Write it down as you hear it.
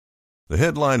The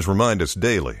headlines remind us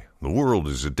daily the world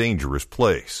is a dangerous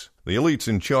place. The elites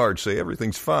in charge say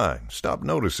everything's fine, stop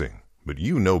noticing. But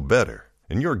you know better.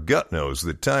 And your gut knows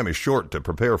that time is short to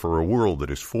prepare for a world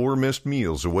that is 4 missed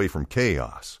meals away from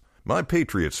chaos. My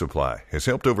Patriot Supply has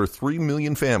helped over 3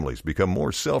 million families become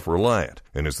more self-reliant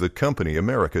and is the company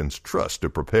Americans trust to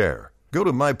prepare. Go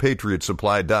to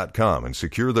MyPatriotSupply.com and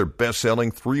secure their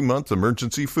best-selling 3-month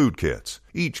emergency food kits.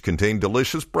 Each contain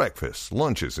delicious breakfasts,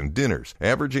 lunches, and dinners,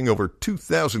 averaging over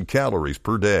 2,000 calories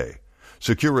per day.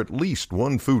 Secure at least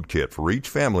 1 food kit for each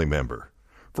family member.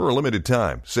 For a limited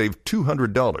time, save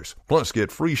 $200, plus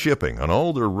get free shipping on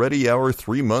all their Ready Hour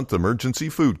 3-month emergency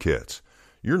food kits.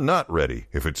 You're not ready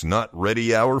if it's not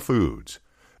Ready Hour Foods.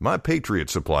 My Patriot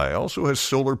Supply also has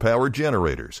solar-powered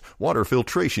generators, water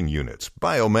filtration units,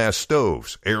 biomass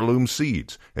stoves, heirloom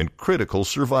seeds, and critical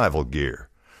survival gear.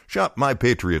 Shop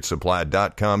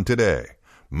MyPatriotSupply.com today.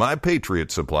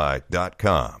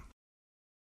 MyPatriotSupply.com.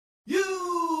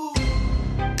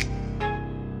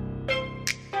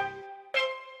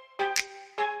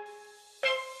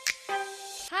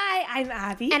 Hi, I'm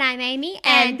Abby. And I'm Amy.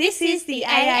 And this is the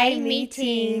AA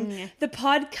Meeting, the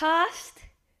podcast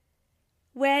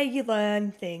where you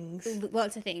learn things.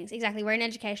 Lots of things. Exactly. We're an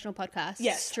educational podcast.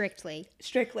 Yes. Strictly.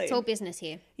 It's all business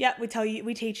here. Yeah, we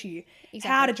teach you Exactly.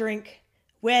 how to drink,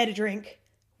 where to drink,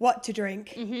 what to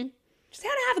drink. Mm-hmm. Just how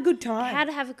to have a good time. How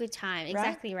to have a good time.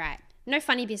 Exactly right. No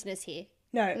funny business here.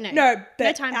 No, No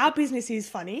but time our business is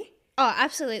funny. Oh,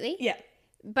 absolutely. Yeah.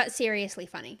 But seriously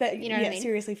funny. But, you know what I mean?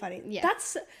 Seriously funny. Yeah.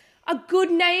 That's a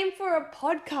good name for a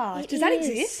podcast. Does that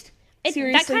exist?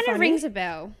 Seriously that kind funny? of rings a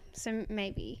bell. So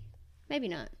maybe. Maybe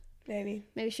not. Maybe.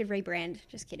 Maybe we should rebrand.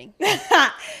 Just kidding.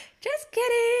 Just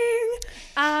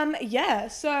kidding. Yeah,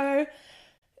 so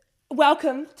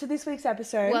welcome to this week's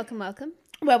episode. Welcome.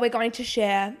 Where we're going to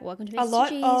share Welcome to a Mr. lot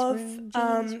G's of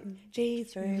room,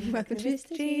 G's room. Welcome to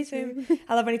Mr. G's room.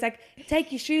 I love when he's like,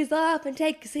 take your shoes off and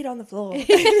take a seat on the floor.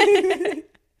 Thank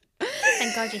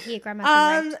God you're here,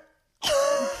 Grandma.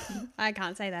 I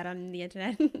can't say that on the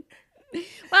internet. Well,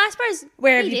 I suppose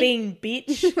Where have you been,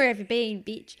 bitch? Where have you been,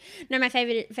 bitch? No, my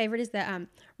favorite is the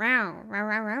row.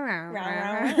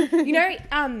 You know,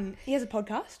 he has a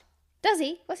podcast. Does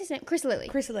he? What's his name? Chris Lilly.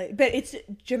 Chris Lee, but it's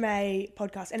Jemay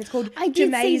podcast, and it's called I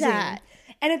did see Jamazing. that.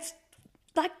 And it's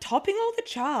like topping all the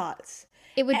charts.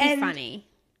 It would be And- funny.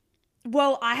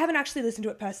 Well, I haven't actually listened to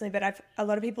it personally, but a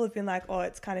lot of people have been like, "Oh,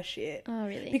 it's kind of shit." Oh,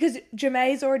 really? Because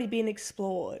Jamay's already been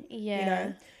explored. Yeah, you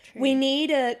know, true. we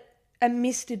need a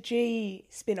Mr. G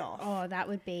spin-off. Oh, that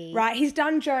would be Right, he's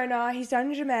done Jonah, he's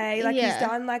done Jamay, like Yeah. he's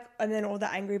done and then all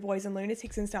the Angry Boys and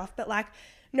Lunatics and stuff. But like,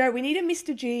 no, we need a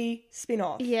Mr. G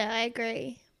spin-off. Yeah, I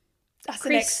agree. That's the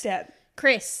Chris. next step.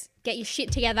 Chris, get your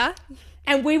shit together.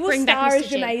 And we will Bring back star as Mr.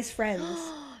 G. Jamay's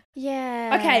friends.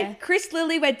 Yeah. Okay, Chris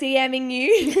Lilly, we're DMing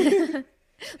you.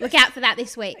 Look out for that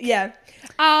this week. Yeah.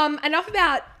 Enough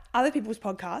about other people's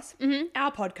podcasts. Mm-hmm.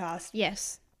 Our podcast.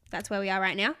 Yes, that's where we are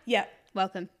right now. Yeah.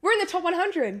 Welcome. We're in the top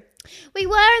 100. We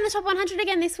were in the top 100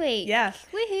 again this week. Yeah.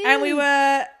 Woohoo. And we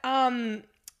were, not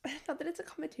that it's a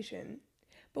competition,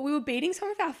 but we were beating some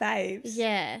of our faves.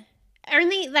 Yeah.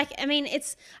 Only, I don't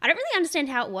really understand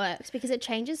how it works because it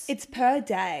changes. It's per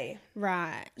day.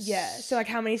 Right. Yeah. So like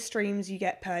how many streams you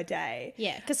get per day.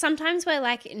 Yeah, because sometimes we're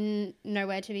like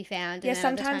nowhere to be found. Yeah, and then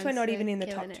other sometimes we're times not even in the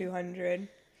killing top it. 200.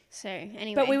 So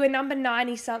anyway. But we were number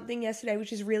 90 something yesterday,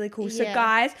 which is really cool. So Yeah.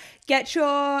 guys, get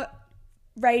your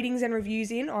ratings and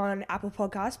reviews in on Apple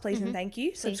Podcasts, please and thank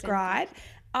you. Subscribe.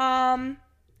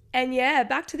 And yeah,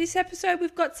 back to this episode.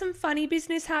 We've got some funny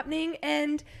business happening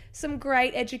and some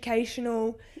great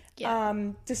educational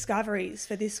discoveries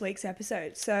for this week's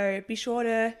episode. So be sure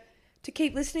to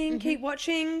keep listening, keep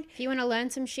watching. If you want to learn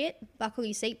some shit, buckle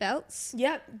your seatbelts.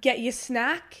 Yep, get your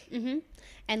snack.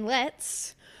 And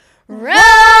let's Roll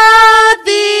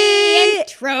the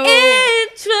intro.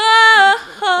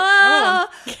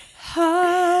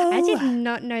 I did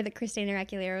not know that Christina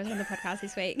Aguilera was on the podcast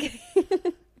this week.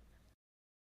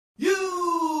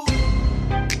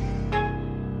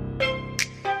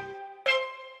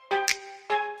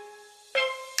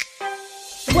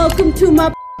 Welcome to my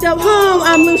up home.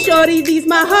 I'm Lou Shorty. These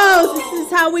my hoes. This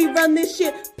is how we run this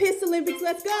shit. Piss Olympics.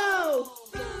 Let's go.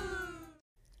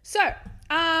 So,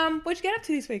 what'd you get up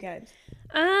to this weekend?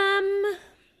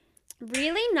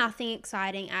 Really nothing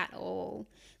exciting at all.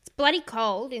 It's bloody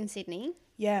cold in Sydney.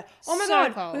 Yeah. Oh my So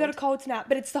God. cold. We got a cold snap,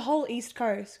 but it's the whole East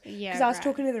Coast. Yeah, Because I was right.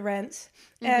 talking to the Rents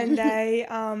and they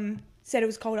said it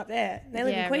was cold up there. They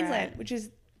live Yeah, in Queensland, right. which is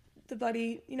the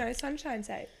bloody, sunshine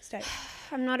state.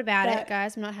 I'm not about But- it,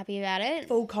 guys. I'm not happy about it.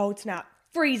 Full cold snap.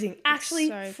 freezing. Actually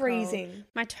So freezing. cold.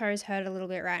 My toes hurt a little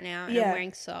bit right now and Yeah. I'm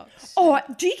wearing socks. Oh,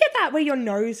 do you get that where your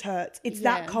nose hurts? It's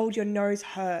Yeah. that cold, your nose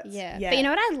hurts. Yeah. But you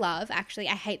know what I love? Actually,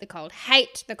 I hate the cold.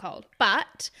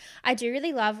 But I do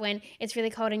really love when it's really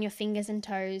cold and your fingers and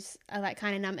toes are like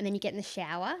kind of numb and then you get in the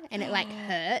shower and it like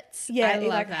hurts. Yeah, I it love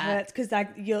like that. hurts because like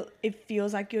it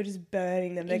feels like you're just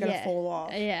burning them. They're gonna Yeah. fall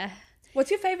off. Yeah.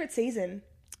 What's your favorite season?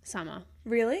 Summer.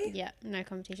 Really? Yeah, no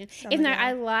competition. Summer, Even though yeah.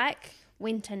 I like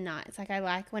winter nights. Like I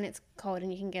like when it's cold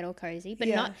and you can get all cozy. But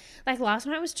Yeah. not like last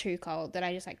night was too cold that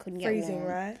I just like couldn't get Freezing,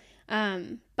 warm.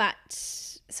 right? But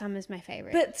summer's my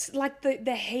favorite. But like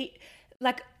the heat,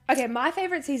 like okay, my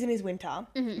favorite season is winter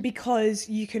because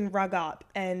you can rug up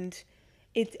and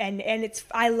it's and it's.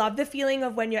 I love the feeling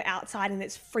of when you're outside and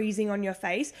it's freezing on your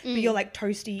face, but you're like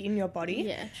toasty in your body.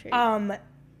 yeah, true.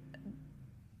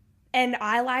 And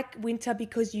I like winter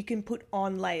because you can put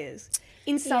on layers.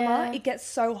 In summer, Yeah. it gets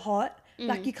so hot,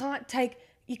 like you can't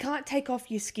take off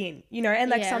your skin, you know.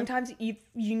 And like Yeah. sometimes you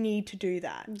need to do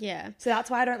that. yeah. So that's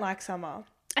why I don't like summer.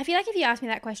 I feel like if you asked me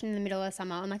that question in the middle of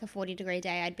summer on like a 40-degree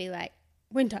day, I'd be like,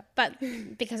 winter. But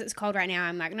because it's cold right now,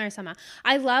 I'm like, no, summer.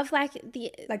 I love like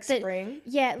the Spring.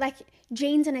 Yeah, like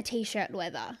jeans and a t-shirt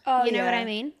weather. Oh, you know what yeah. I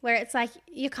mean? Where it's like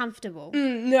you're comfortable.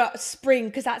 No, spring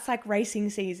because that's like racing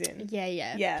season. Yeah,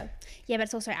 yeah. Yeah, Yeah, but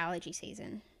it's also allergy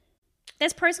season.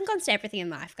 There's pros and cons to everything in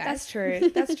life, guys. that's true.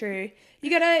 That's true. You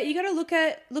gotta look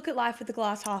at life with the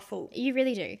glass half full. You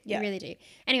really do. Yeah. You really do.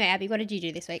 Anyway, Abby, what did you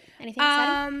do this week? Anything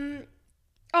exciting?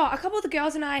 A couple of the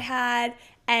girls and I had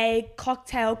a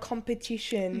cocktail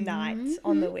competition night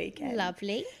on the weekend.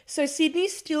 Lovely. So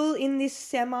Sydney's still in this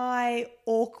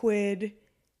semi-awkward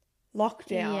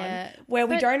lockdown Yeah, where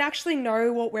we but- don't actually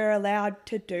know what we're allowed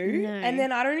to do. No. And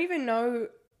then I don't even know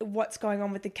what's going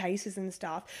on with the cases and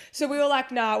stuff. So we were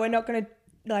like, nah, we're not going to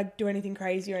like do anything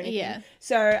crazy or anything. Yeah.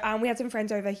 So we had some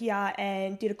friends over here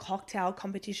and did a cocktail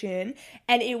competition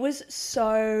and it was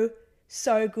so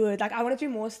good. Like I want to do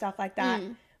more stuff like that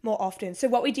more often. So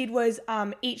what we did was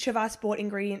each of us bought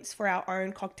ingredients for our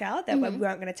own cocktail that we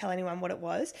weren't going to tell anyone what it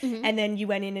was. And then you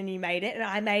went in and you made it. And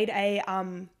I made a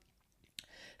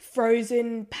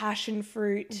frozen passion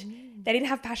fruit. They didn't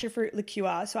have passion fruit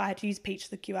liqueur, so I had to use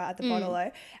peach liqueur at the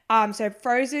bottle. So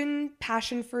frozen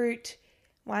passion fruit.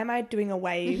 Why am I doing a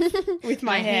wave with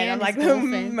my hand? I'm hand like is the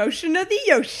dolphin. motion of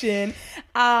the ocean.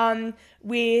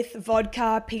 With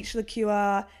vodka, peach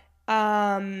liqueur,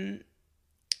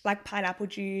 like pineapple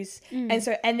juice, and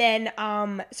so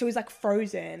it was like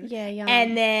frozen. Yeah, yum.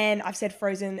 And then I've said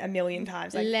frozen a million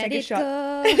times. Like Let take a it shot.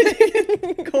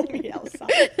 go. Call me Elsa.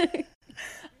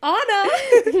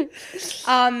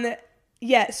 Anna.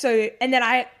 Yeah, so and then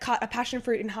I cut a passion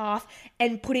fruit in half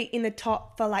and put it in the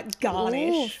top for like Ooh,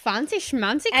 garnish. fancy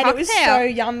schmancy And cocktail. it was so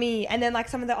yummy. And then like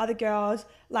some of the other girls,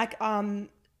 like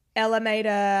Ella made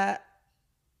a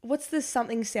what's the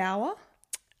something sour?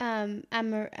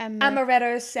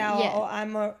 Amaretto sour Yeah. or I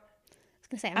was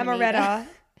gonna say amaretto.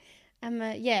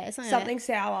 yeah, it's Something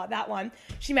sour, that one.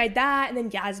 She made that, and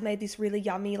then Yaz made this really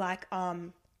yummy, like,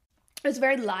 it was a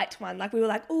very light one. Like, we were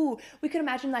like, ooh, we could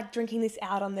imagine, like, drinking this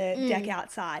out on the deck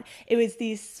outside. It was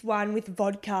this one with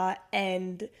vodka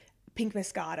and pink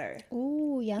Moscato.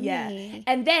 Ooh, yummy. Yeah.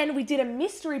 And then we did a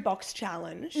mystery box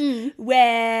challenge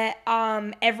where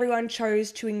everyone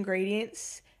chose 2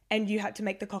 ingredients and you had to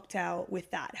make the cocktail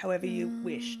with that, however you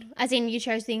wished. As in, you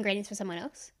chose the ingredients for someone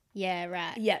else? Yeah,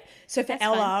 right. Yeah. So for That's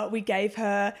Ella, we gave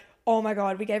her, oh my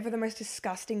God, we gave her the most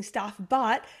disgusting stuff,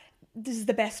 but this is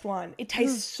the best one. It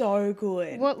tastes so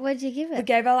good. What did you give We it?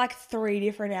 gave her like 3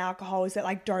 different alcohols that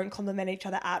like don't complement each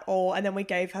other at all. And then we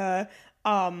gave her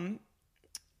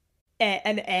an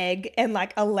egg and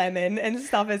like a lemon and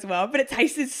stuff as well. But it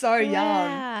tasted so yum.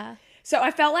 Yeah. So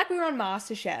I felt like we were on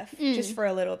MasterChef just for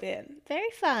a little bit. Very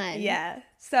fun. Yeah.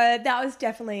 So that was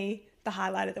definitely the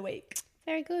highlight of the week.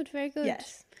 Very good, very good.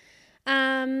 Yes.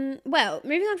 Well,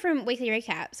 moving on from weekly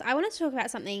recaps, I wanted to talk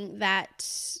about something that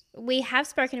we have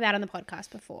spoken about on the podcast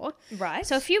before. Right.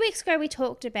 So a few weeks ago, we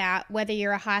talked about whether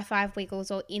you're a High Five Wiggles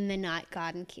or In the Night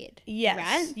Garden kid. Yes.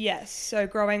 Right? Yes. So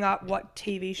growing up, what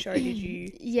TV show did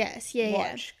you Yes. Yeah.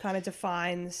 watch kind of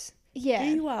defines Yeah.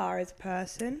 who you are as a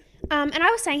person. And I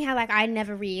was saying how like I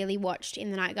never really watched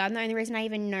In the Night Garden. The only reason I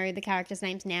even know the characters'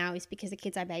 names now is because the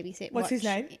kids I babysit. What's his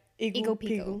watch name? Eagle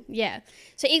Pickle. Yeah.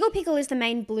 So Eagle Pickle is the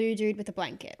main blue dude with a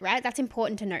blanket, right? That's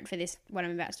important to note for this, what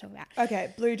I'm about to talk about.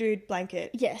 Okay, blue dude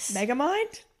blanket. Yes.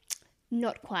 Megamind?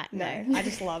 Not quite, No, no. I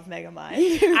just love Megamind.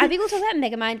 I think we'll talk about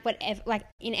Megamind whatever, like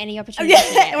in any opportunity.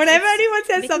 Yeah, whenever It's anyone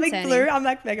says bit something concerning. blue, I'm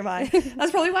like Megamind.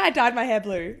 That's probably why I dyed my hair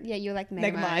blue. Yeah, you're like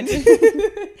Megamind.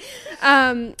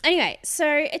 Megamind. Anyway, so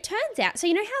it turns out, so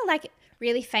you know how like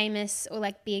really famous or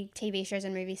like big TV shows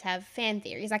and movies have fan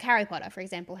theories. Like Harry Potter, for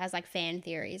example, has like fan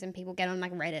theories, and people get on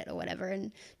like Reddit or whatever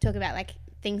and talk about like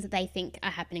things that they think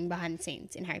are happening behind the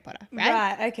scenes in Harry Potter, right?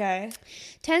 Right, okay.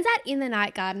 Turns out In the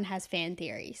Night Garden has fan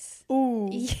theories. Ooh.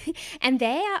 And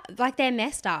they're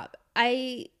messed up.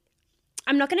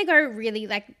 I'm not going to go really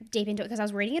like deep into it because I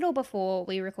was reading it all before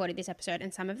we recorded this episode,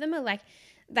 and some of them are like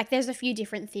there's a few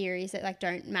different theories that like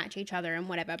don't match each other and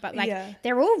whatever, but like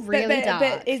they're all really dark.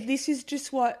 But this is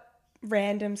just what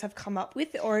randoms have come up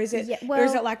with, or is it or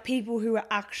is it like people who are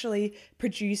actually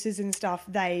producers and stuff,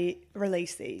 they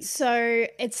release these? So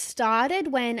it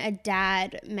started when a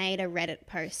dad made a Reddit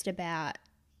post about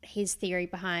his theory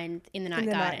behind In the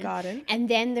Night Garden. And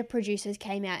then the producers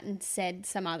came out and said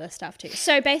some other stuff too.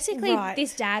 So basically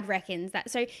this dad reckons that,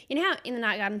 so you know how In the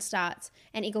Night Garden starts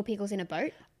and Eagle Pickle's in a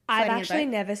boat? I've actually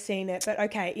never seen it, but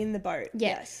okay, in the boat.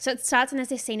 Yeah. Yes. So it starts and there's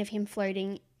this scene of him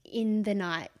floating in the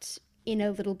night in a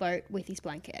little boat with his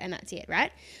blanket, and that's it,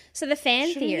 right? So the fan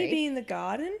Shouldn't theory. he be in the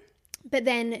garden? But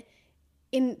then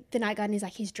In the Night Garden is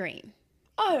like his dream.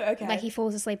 Oh, okay. Like he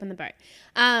falls asleep on the boat.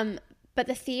 But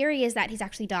the theory is that he's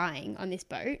actually dying on this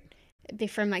boat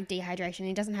from like dehydration.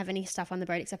 He doesn't have any stuff on the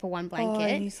boat except for one blanket. Oh,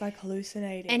 and he's like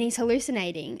hallucinating. And he's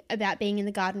hallucinating about being in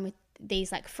the garden with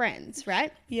these like friends,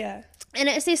 right? Yeah. And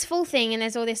it's this full thing and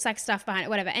there's all this like stuff behind it,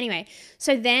 whatever. Anyway,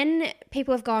 so then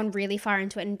people have gone really far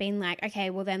into it and been like, okay,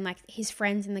 well then like his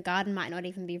friends in the garden might not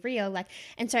even be real. Like,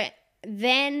 and so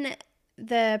then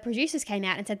the producers came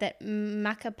out and said that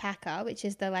Makapaka, which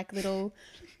is the like little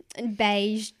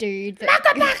beige dude.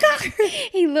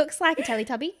 He looks like a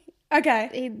Teletubby.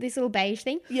 Okay. This little beige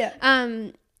thing. Yeah.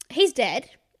 He's dead.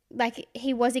 Like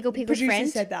he was Eagle Pickle's friend.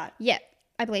 Producers said that. Yeah,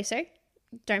 I believe so.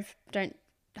 Don't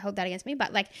hold that against me,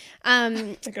 but like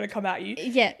they're gonna come at you.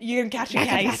 Yeah, you're gonna catch a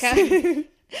case.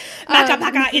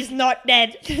 Makapaka is not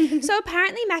dead. So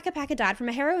apparently Makapaka died from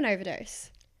a heroin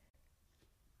overdose.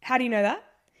 How do you know that?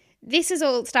 This is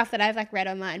all stuff that I've like read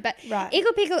online, but right.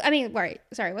 Eagle Pickle.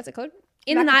 What's it called?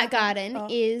 In the Night Garden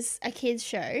is a kids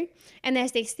show, and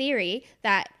there's this theory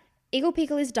that Eagle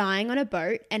Pickle is dying on a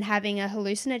boat and having a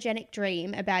hallucinogenic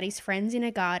dream about his friends in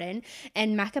a garden,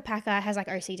 and Makapaka has like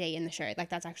OCD in the show. Like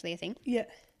that's actually a thing. Yeah.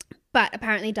 But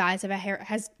apparently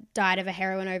has died of a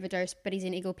heroin overdose, but he's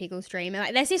in Eagle Pickle's dream. And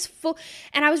like there's this full,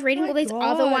 and I was reading all these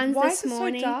other ones this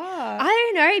morning. So dark? I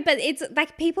don't know, but it's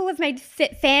like people have made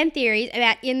fan theories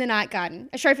about In the Night Garden,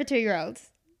 a show for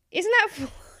 2-year-olds. Isn't that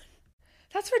full?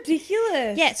 That's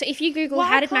ridiculous. Yeah, so if you Google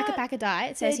how did Makapaka die,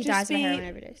 it says he dies of a heroin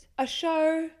overdose. A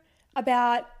show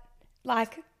about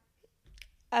like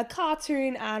a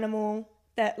cartoon animal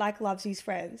that like loves his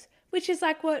friends, which is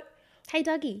like what. Hey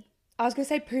Dougie. I was going to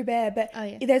say Pooh Bear, but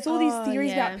there's all these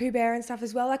theories about Pooh Bear and stuff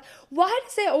as well. Like, why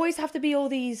does there always have to be all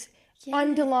these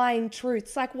underlying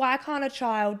truths? Like, why can't a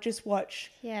child just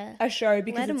watch a show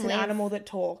because it's an animal that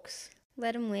talks?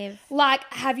 Let him live.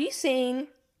 Like, have you seen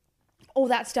all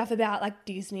that stuff about like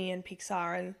Disney and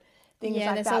Pixar and things like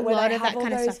that? Yeah, there's a lot of that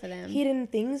kind of stuff for them. Hidden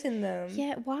things in them.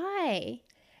 Yeah, why?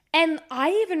 And I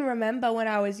even remember when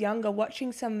I was younger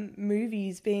watching some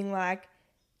movies being like,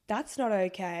 that's not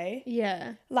okay.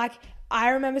 Yeah. Like,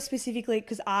 I remember specifically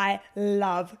because I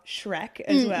love Shrek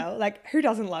as well. Like, who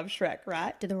doesn't love Shrek,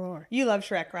 right? To the roar. You love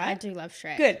Shrek, right? I do love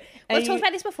Shrek. Good. We've talked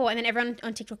about this before, and then everyone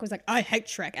on TikTok was like, I hate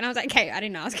Shrek. And I was like, okay, I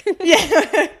didn't ask.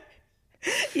 Yeah.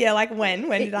 Yeah, like when?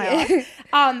 When did I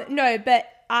ask? No, but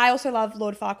I also love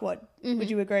Lord Farquaad. Mm-hmm. Would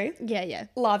you agree? Yeah, yeah.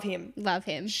 Love him. Love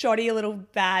him. Shoddy, a little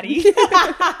baddie.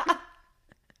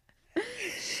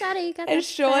 Shotty got and the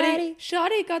fatty.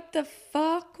 Shotty got the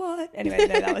fuck what? Anyway, no,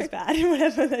 that was bad.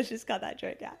 Whatever, let's just cut that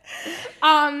joke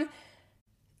out.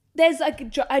 There's like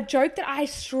a joke that I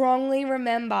strongly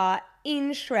remember in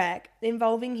Shrek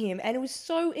involving him, and it was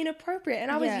so inappropriate.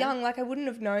 And I was young, like I shouldn't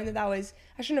have known that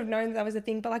that was a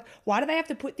thing. But like, why do they have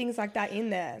to put things like that in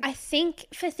there? I think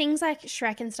for things like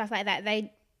Shrek and stuff like that,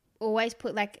 they always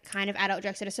put like kind of adult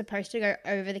jokes that are supposed to go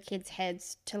over the kids'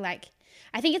 heads to like.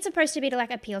 I think it's supposed to be to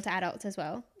like appeal to adults as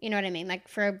well. You know what I mean? Like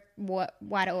for a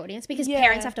wider audience, because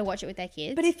parents have to watch it with their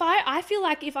kids. But I feel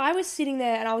like if I was sitting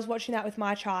there and I was watching that with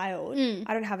my child,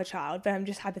 I don't have a child, but I'm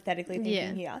just hypothetically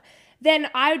thinking here, then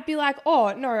I would be like,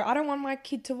 oh no, I don't want my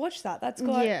kid to watch that. That's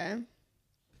got,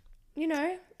 you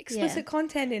know, explicit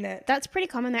content in it. That's pretty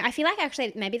common though. I feel like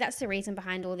actually maybe that's the reason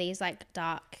behind all these like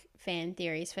dark fan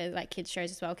theories for like kids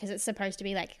shows as well, because it's supposed to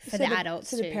be like for the adults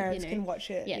so too, the parents can watch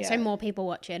it. Yeah, so more people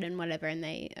watch it and whatever, and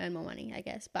they earn more money, I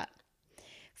guess. But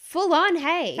full on,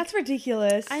 hey, that's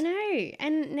ridiculous. I know.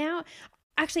 And now,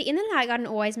 actually, In the Night Garden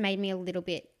always made me a little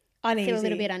bit uneasy. Feel a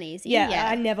little bit uneasy. Yeah,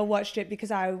 I never watched it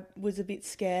because I was a bit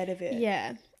scared of it.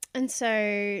 Yeah. And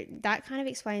so that kind of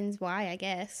explains why, I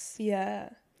guess. Yeah.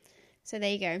 So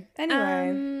there you go.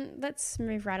 Anyway. Let's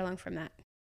move right along from that.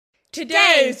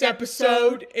 Today's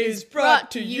episode is brought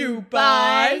to you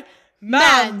by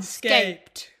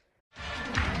Manscaped.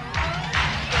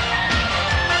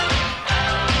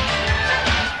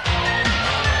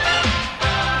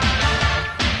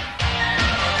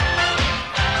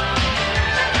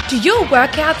 Do your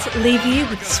workouts leave you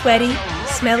with sweaty,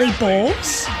 smelly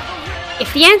balls?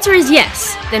 If the answer is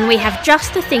yes, then we have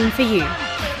just the thing for you.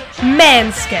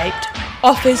 Manscaped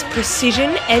offers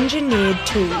precision-engineered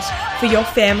tools for your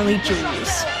family jewels.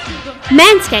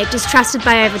 Manscaped is trusted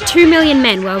by over 2 million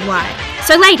men worldwide.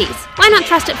 So ladies, why not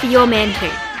trust it for your man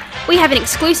too? We have an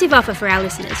exclusive offer for our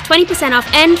listeners, 20% off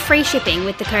and free shipping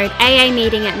with the code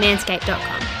AAmeeting at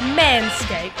manscaped.com.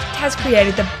 Manscaped has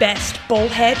created the best ball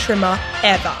hair trimmer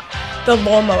ever, the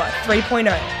Lawnmower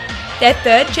 3.0. Their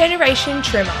third-generation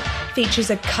trimmer features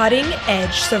a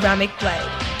cutting-edge ceramic blade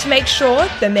to make sure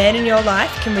the man in your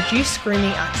life can reduce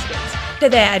grooming accidents to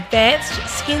their advanced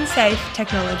skin-safe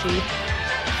technology.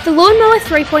 The Lawnmower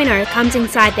 3.0 comes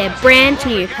inside their brand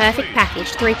new Perfect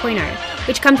Package 3.0,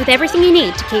 which comes with everything you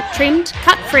need to keep trimmed,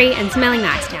 cut-free and smelling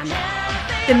nice down there.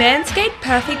 The Manscaped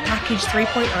Perfect Package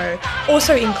 3.0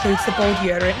 also includes the ball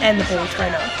deodorant and the ball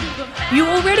toner. You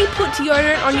already put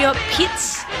deodorant on your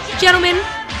pits? Gentlemen,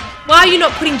 why are you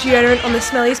not putting deodorant on the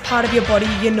smelliest part of your body,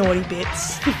 you naughty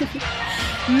bits?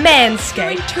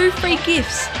 Manscaped, 2 free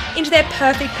gifts into their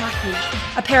perfect package.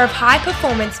 A pair of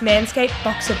high-performance Manscaped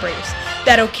boxer briefs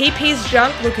that'll keep his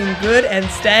junk looking good and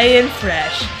staying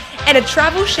fresh. And a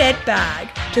travel shed bag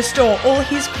to store all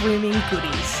his grooming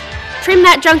goodies. Trim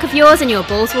that junk of yours and your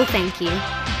balls will thank you.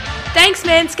 Thanks,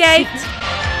 Manscaped!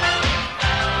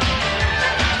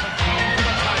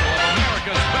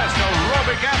 America's best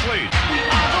aerobic athlete.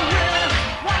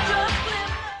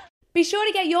 Be sure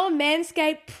to get your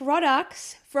Manscaped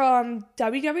products from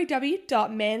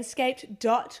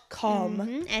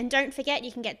www.manscaped.com. And don't forget,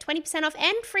 you can get 20% off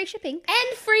and free shipping.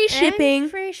 And free shipping.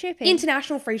 And free shipping.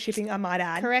 International free shipping, I might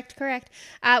add. Correct.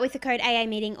 With the code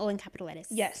AAmeeting, all in capital letters.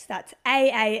 Yes, that's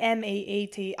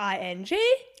AAMEETING.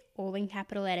 All in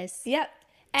capital letters. Yep.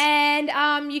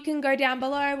 And you can go down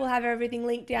below. We'll have everything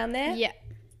linked down there. Yeah.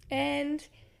 And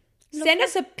send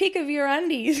us a pic of your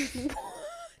undies.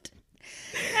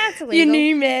 That's illegal. Your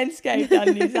new Manscaped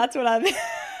undies. That's what I meant.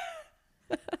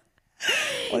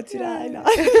 What did I know?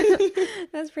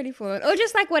 That's pretty forward. Or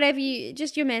just like whatever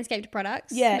just your Manscaped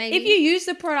products. Yeah. Maybe. If you use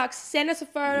the products, send us a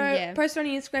photo, Yeah. post it on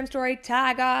your Instagram story,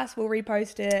 tag us, we'll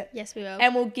repost it. Yes, we will.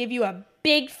 And we'll give you a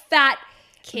big fat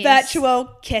Kiss.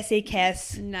 virtual kissy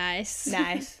kiss. Nice.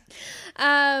 Nice.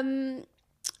 Oh,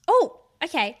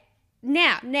 okay.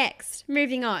 Now, next,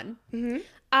 moving on. Mm-hmm.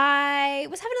 I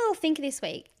was having a little think this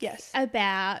week. Yes.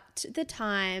 About a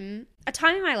time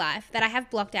in my life that I have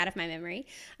blocked out of my memory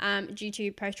due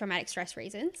to post-traumatic stress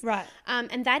reasons. Right.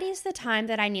 And that is the time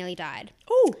that I nearly died.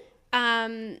 Oh.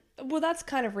 Um, Well, that's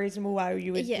kind of reasonable why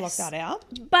you would Yes. block that out.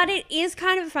 but it is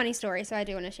kind of a funny story, so I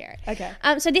do want to share it. Okay.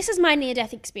 So this is my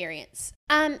near-death experience.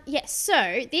 Yes,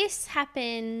 so this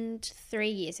happened 3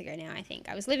 years ago now, I think.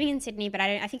 I was living in Sydney, but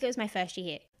I think it was my first year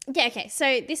here. Yeah, okay,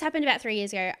 so this happened about 3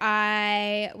 years ago.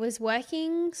 I was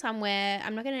working somewhere.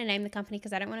 I'm not going to name the company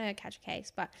because I don't want to catch a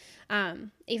case, but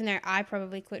even though I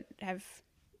probably could have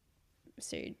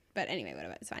sued. But anyway,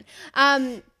 whatever, it's fine.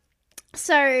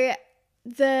 So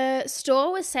the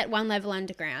store was set one level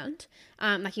underground.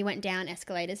 Like you went down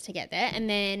escalators to get there. And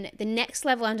then the next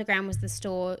level underground was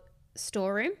the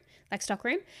storeroom, like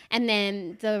stockroom. And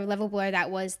then the level below that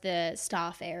was the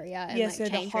staff area. And Yeah, like so the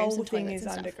change whole rooms and thing toilets is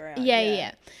and stuff. underground.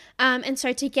 Yeah. And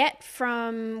so to get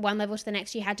from one level to the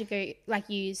next, you had to go like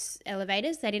use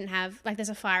elevators. They didn't have like there's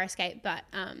a fire escape, but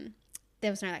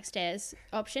there was no like stairs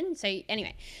option. So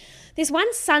anyway, this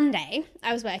one Sunday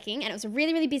I was working and it was a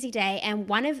really, really busy day. And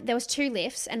there was 2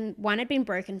 lifts and one had been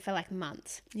broken for like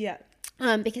months. Yeah.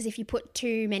 Because if you put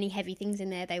too many heavy things in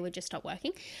there, they would just stop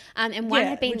working. And one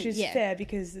had been which is fair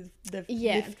because the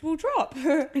Yeah. lift will drop.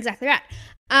 Exactly right.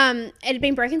 It had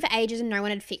been broken for ages and no one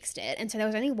had fixed it. And so there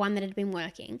was only one that had been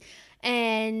working.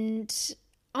 And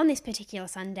on this particular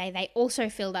Sunday, they also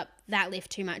filled up that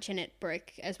lift too much and it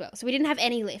broke as well. So we didn't have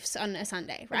any lifts on a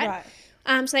Sunday, right?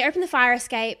 So they opened the fire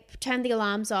escape, turned the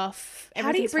alarms off.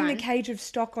 How do you bring fine. the cage of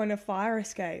stock on a fire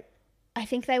escape? I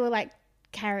think they were like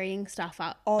carrying stuff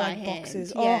up by Like hand.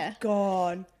 boxes. Yeah. Oh,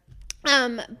 God.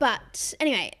 But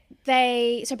anyway,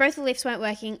 so both the lifts weren't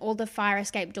working, all the fire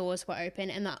escape doors were open,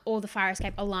 and all the fire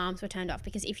escape alarms were turned off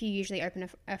because if you usually open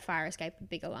a fire escape, a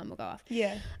big alarm will go off.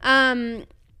 Yeah.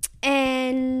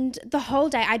 And the whole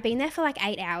day, I'd been there for like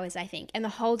 8 hours, I think. And the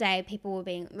whole day, people were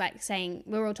being like saying,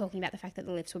 we were all talking about the fact that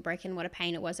the lifts were broken, what a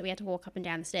pain it was that we had to walk up and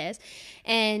down the stairs.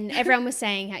 And everyone was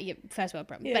saying how first world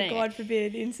problem. Yeah, but anyway. God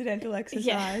forbid, incidental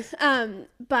exercise. Yeah.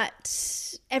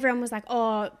 But everyone was like,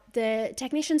 oh, the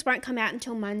technicians won't come out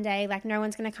until Monday. Like, no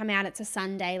one's going to come out. It's a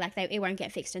Sunday. Like, it won't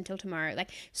get fixed until tomorrow. Like,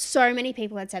 so many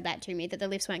people had said that to me, that the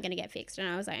lifts weren't going to get fixed. And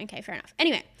I was like, okay, fair enough.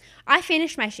 Anyway, I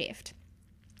finished my shift.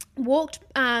 Walked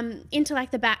into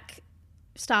like the back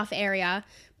staff area,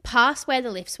 past where the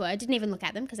lifts were, didn't even look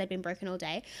at them because they'd been broken all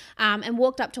day, and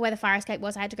walked up to where the fire escape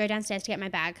was. I had to go downstairs to get my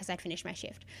bag because I'd finished my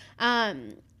shift.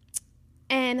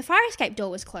 And the fire escape door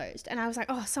was closed. And I was like,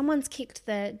 oh, someone's kicked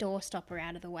the door stopper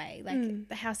out of the way. Like,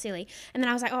 how silly. And then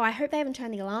I was like, oh, I hope they haven't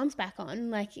turned the alarms back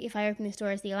on. Like, if I open this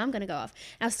door, is the alarm going to go off?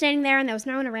 And I was standing there and there was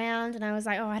no one around. And I was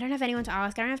like, oh, I don't have anyone to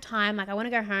ask. I don't have time. Like, I want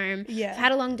to go home. Yeah. I've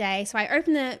had a long day. So I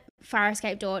opened the fire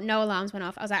escape door. No alarms went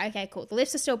off. I was like, okay, cool. The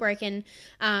lifts are still broken.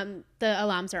 The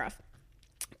alarms are off.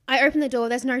 I opened the door.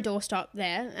 There's no doorstop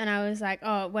there. And I was like,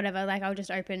 oh, whatever. Like, I'll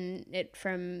just open it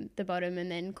from the bottom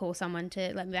and then call someone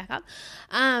to let me back up.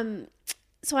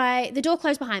 So the door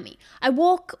closed behind me. I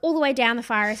walk all the way down the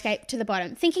fire escape to the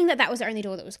bottom, thinking that was the only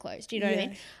door that was closed. Do you know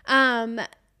what I mean?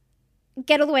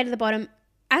 Get all the way to the bottom.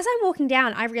 As I'm walking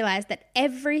down, I realize that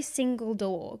every single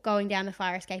door going down the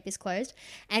fire escape is closed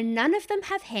and none of them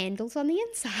have handles on the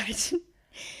inside.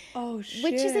 Oh, shit.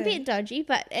 Which is a bit dodgy,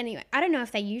 but anyway, I don't know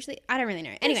if they usually, I don't really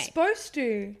know. Anyway. They're supposed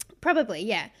to. Probably,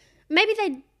 yeah. Maybe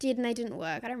they did and they didn't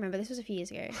work. I don't remember. This was a few years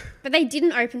ago. But they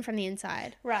didn't open from the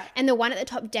inside. Right. And the one at the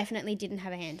top definitely didn't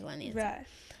have a handle on the inside.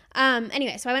 Right.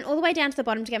 Anyway, so I went all the way down to the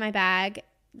bottom to get my bag.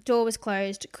 Door was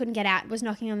closed. Couldn't get out. Was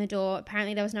knocking on the door.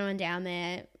 Apparently there was no one down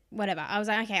there. Whatever. I was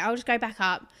like, okay, I'll just go back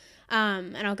up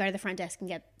and I'll go to the front desk and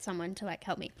get someone to like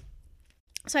help me.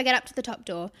 So I get up to the top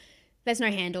door. There's no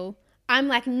handle. I'm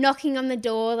like knocking on the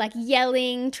door, like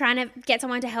yelling, trying to get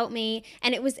someone to help me.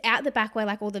 And it was out the back where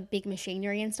like all the big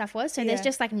machinery and stuff was. So there's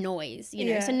just like noise, you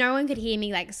know. So no one could hear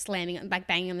me like slamming, like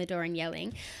banging on the door and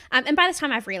yelling. And by this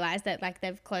time I've realized that like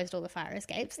they've closed all the fire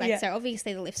escapes. Like, so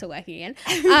obviously the lifts are working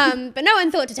again. But no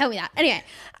one thought to tell me that. Anyway,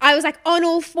 I was like on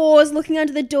all fours looking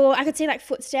under the door. I could see like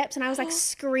footsteps and I was like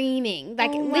screaming,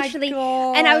 like literally.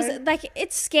 God. And I was like,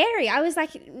 it's scary. I was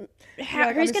like,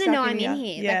 who's going to know I'm in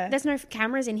here? Yeah. Like, there's no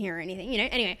cameras in here or anything, you know?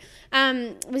 Anyway,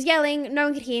 was yelling. No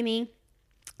one could hear me.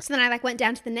 So then I like went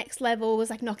down to the next level, was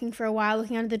like knocking for a while,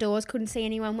 looking under the doors, couldn't see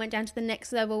anyone. Went down to the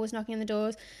next level, was knocking on the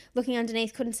doors, looking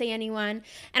underneath, couldn't see anyone.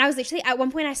 And I was literally, at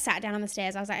one point I sat down on the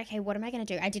stairs. I was like, okay, what am I going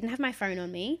to do? I didn't have my phone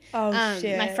on me. Oh,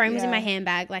 shit. My phone was in my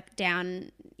handbag, like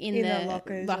down in the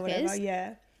lockers. Or whatever.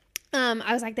 Yeah.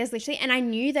 I was like, there's literally, and I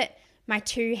knew that my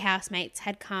two housemates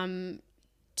had come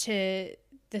to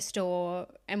the store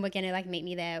and were going to like meet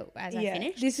me there as I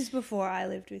finished. This is before I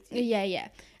lived with you. Yeah.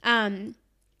 And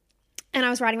I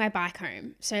was riding my bike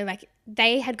home. So like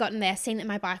they had gotten there, seen that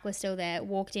my bike was still there,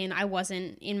 walked in. I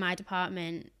wasn't in my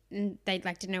department and they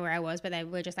like didn't know where I was, but they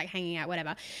were just like hanging out,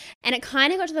 whatever. And it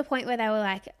kind of got to the point where they were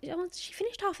like, oh, she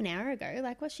finished half an hour ago.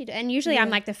 Like what's she doing? And usually I'm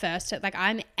like the first to, like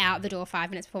I'm out the door 5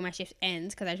 minutes before my shift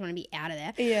ends because I just want to be out of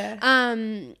there.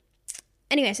 Yeah.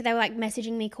 Anyway, so they were like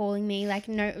messaging me, calling me, like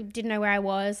didn't know where I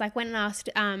was, like went and asked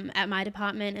at my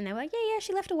department and they were like, yeah,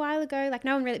 she left a while ago. Like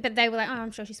no one really, but they were like, oh,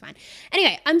 I'm sure she's fine.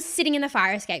 Anyway, I'm sitting in the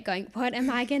fire escape going, what am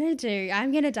I going to do?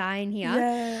 I'm going to die in here.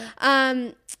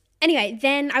 Yeah. Anyway,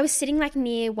 then I was sitting like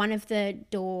near one of the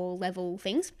door level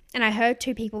things and I heard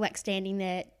two people like standing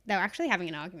there. They were actually having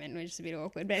an argument, which is a bit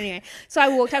awkward. But anyway, so I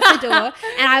walked up to the door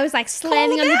and I was like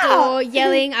slamming on the door,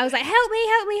 yelling. I was like, help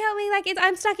me. Like,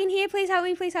 I'm stuck in here. Please help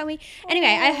me. Anyway,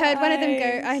 I heard one of them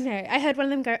go, I heard one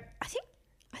of them go,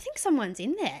 I think someone's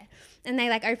in there. And they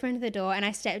like opened the door and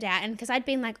I stepped out and because I'd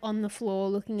been like on the floor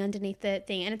looking underneath the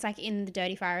thing and it's like in the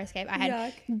dirty fire escape. I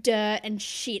had dirt and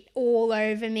shit all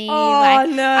over me. Oh,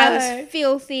 no. I was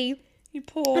filthy. You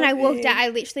poor And I walked out, I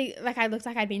literally, like, I looked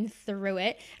like I'd been through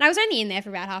it. And I was only in there for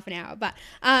about half an hour, but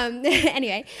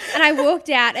anyway. And I walked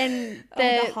out and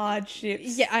the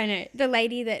hardships. Yeah, I know. The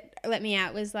lady that let me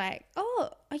out was like, oh,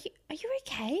 are you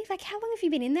okay? Like, how long have you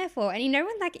been in there for? And you know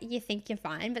when, like, you think you're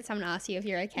fine, but someone asks you if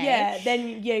you're okay? Yeah,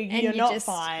 then you're not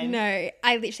fine. No,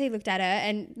 I literally looked at her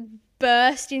and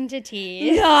burst into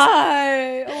tears. No.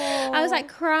 I was, like,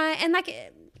 crying. And,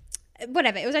 like,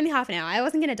 whatever. It was only half an hour. I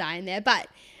wasn't going to die in there, but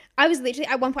I was literally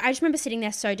at one point. I just remember sitting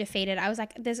there so defeated. I was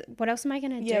like, what else am I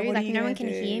going to do? Like, no one can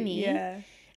hear me. Yeah.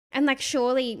 And like,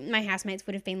 surely my housemates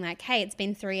would have been like, hey, it's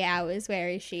been 3 hours. Where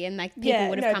is she? And like, people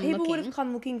would have come looking. People would have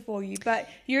come looking for you. But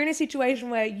you're in a situation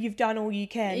where you've done all you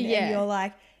can. And you're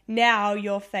like, now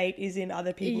your fate is in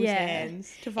other people's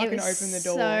hands to fucking open the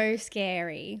door. So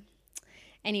scary.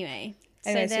 Anyway,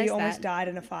 So there's you almost that. died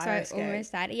in a So fire I escape.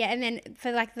 almost died. Yeah, and then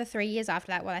for like the 3 years after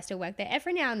that, while I still worked there,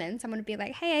 every now and then someone would be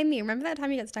like, "Hey, Amy, remember that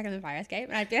time you got stuck in the fire escape?"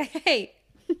 And I'd be like, "Hey."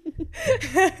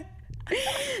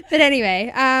 But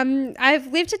anyway, I've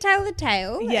lived to tell the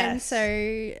tale. And Yes.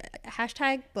 so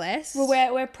 #blessed.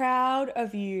 Well, we're proud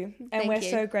of you, and Thank we're you.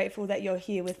 so grateful that you're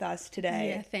here with us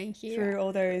today. Yeah, thank you. Through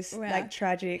all those Wow. like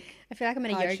tragic. I feel like I'm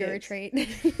at a hardships. yoga retreat.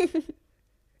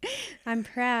 I'm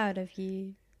proud of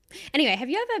you. Anyway, have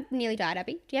you ever nearly died,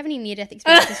 Abby? Do you have any near-death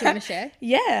experiences you want to share?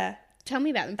 Yeah, Tell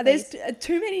me about them, please. there's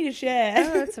too many to share.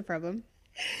 Oh, that's a problem.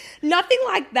 Nothing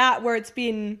like that where it's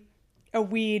been a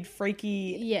weird,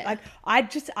 freaky. Yeah. Like I've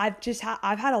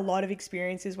had a lot of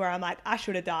experiences where I'm like, I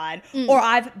should have died, Mm. or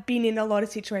I've been in a lot of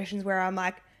situations where I'm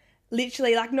like,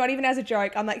 literally, like not even as a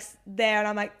joke, I'm like there and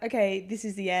I'm like, okay, this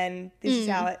is the end. This is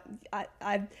how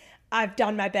I've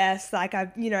done my best. Like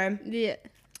I've Yeah.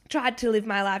 tried to live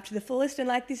my life to the fullest, and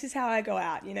like this is how I go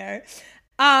out,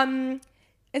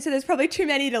 and so there's probably too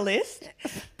many to list,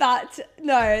 but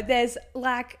no, there's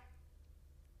like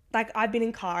I've been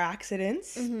in car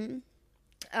accidents.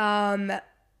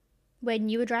 When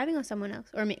you were driving or someone else?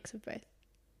 Or a mix of both?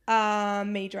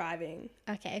 Me driving.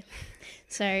 Okay.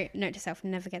 So, note to self,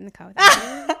 never get in the car with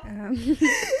me.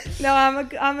 No, I'm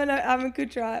a good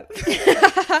driver.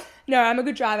 No, I'm a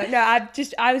good driver. No,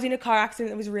 I was in a car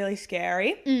accident that was really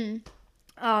scary.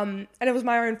 And it was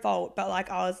my own fault, but like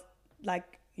I was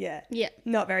like, yeah,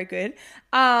 not very good.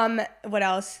 What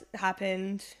else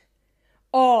happened?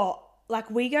 Oh, like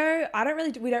we don't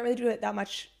really do it that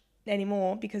much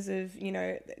anymore because of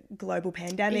the global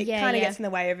pandemic. Yeah, Kind of yeah. gets in the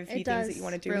way of a few It things that does you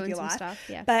want to do with ruin your some life. stuff,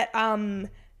 yeah. But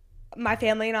my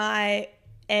family and I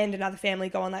and another family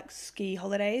go on like ski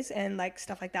holidays and like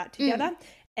stuff like that together.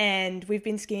 And we've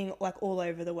been skiing like all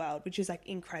over the world, which is like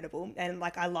incredible. And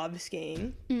like I love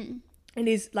skiing. It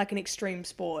is like an extreme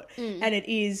sport, and it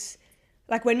is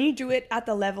like when you do it at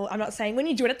the level, I'm not saying when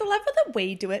you do it at the level that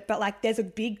we do it, but like there's a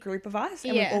big group of us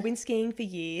and we've all been skiing for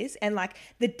years, and like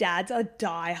the dads are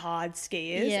die-hard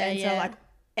skiers, so like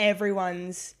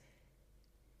everyone's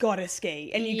gotta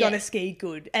ski and you gotta ski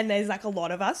good, and there's like a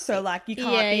lot of us, so like you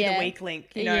can't be the weak link,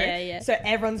 so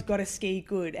everyone's gotta ski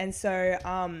good, and so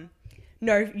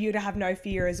you'd have no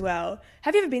fear as well.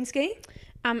 Have you ever been skiing?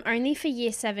 Only for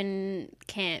year 7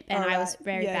 camp, and I was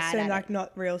very bad at like it.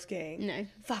 not real skiing. No.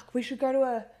 Fuck, we should go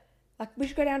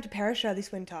down to Perisher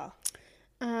this winter.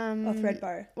 Or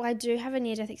Thredbo. Well, I do have a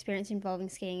near-death experience involving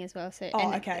skiing as well. So,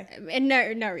 okay. And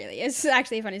no, not really. It's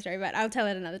actually a funny story, but I'll tell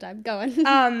it another time. Go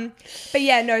on. But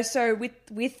yeah, no. So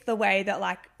with the way that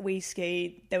like we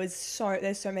skied, there's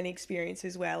so many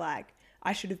experiences where like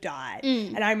I should have died.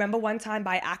 And I remember one time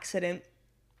by accident,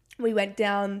 we went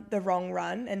down the wrong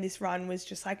run, and this run was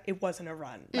just like, it wasn't a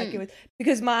run. Like it was,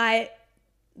 because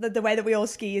the way that we all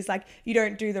ski is like, you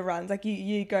don't do the runs. Like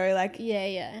you go like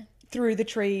through the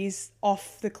trees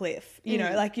off the cliff,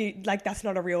 like that's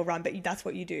not a real run, but that's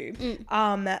what you do.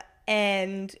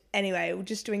 And anyway, we're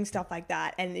just doing stuff like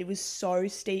that, and it was so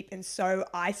steep and so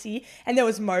icy, and there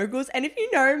was moguls, and if you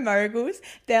know moguls,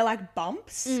 they're like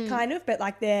bumps kind of, but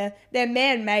like they're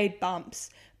man-made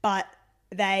bumps, but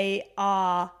they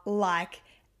are like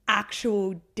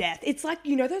actual death. It's like,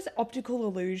 those optical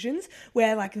illusions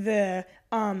where like the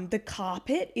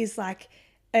carpet is like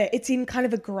it's in kind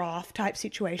of a graph type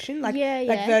situation, like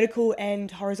vertical and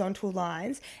horizontal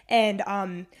lines, and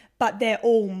but they're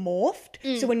all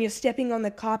morphed. So when you're stepping on the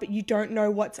carpet, you don't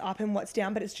know what's up and what's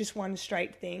down, but it's just one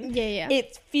straight thing.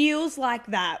 It feels like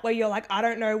that, where you're like, I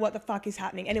don't know what the fuck is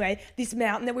happening. Anyway, this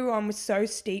mountain that we were on was so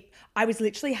steep, I was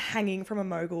literally hanging from a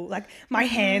mogul. Like my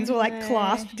hands were like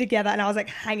clasped together, and I was like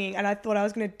hanging, and I thought I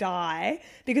was gonna die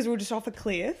because we were just off a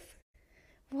cliff.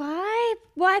 Why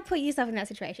put yourself in that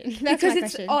situation? That's because my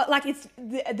it's question. it's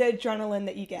the adrenaline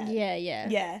that you get.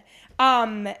 Yeah.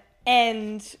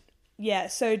 And yeah,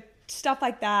 so stuff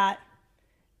like that,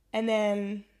 and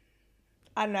then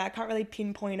I don't know, I can't really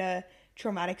pinpoint a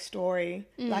traumatic story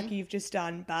like you've just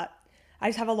done, but I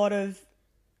just have a lot of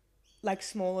like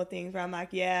smaller things where I'm like,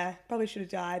 yeah, probably should have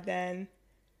died then.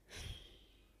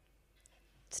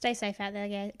 Stay safe out there,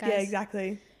 guys. Yeah,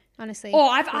 exactly. Honestly. Or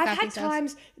I've look after had yourselves.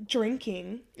 times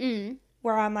drinking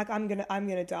where I'm like, I'm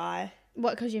gonna die.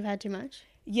 What? Because you've had too much.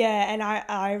 Yeah, and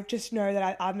I just know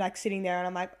that I'm like sitting there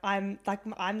and I'm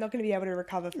not gonna be able to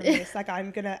recover from this. Like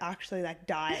I'm gonna actually like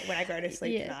die when I go to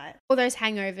sleep tonight. All those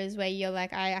hangovers where you're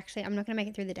like, I'm not gonna make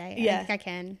it through the day. I don't think I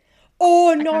can.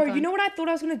 Oh no! can't go You know what I thought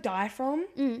I was gonna die from?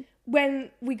 When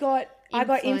I got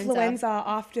influenza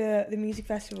after the music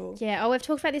festival. Yeah. Oh, we've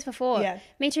talked about this before. Yeah.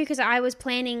 Me too, because I was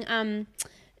planning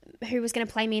who was going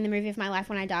to play me in the movie of my life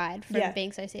when I died from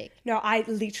being so sick. No, I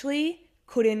literally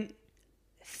couldn't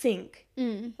think.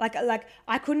 Like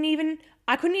I couldn't even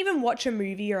watch a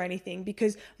movie or anything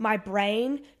because my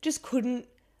brain just couldn't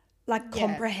like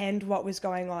comprehend what was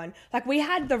going on. Like we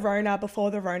had the Rona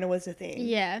before the Rona was a thing.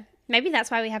 Yeah. Maybe that's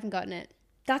why we haven't gotten it.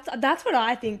 That's what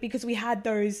I think, because we had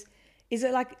those. Is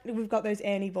it like we've got those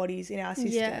antibodies in our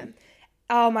system? Yeah.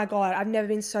 Oh my God, I've never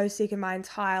been so sick in my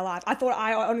entire life.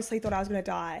 I honestly thought I was going to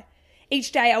die.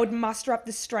 Each day I would muster up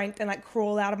the strength and like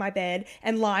crawl out of my bed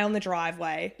and lie on the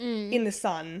driveway in the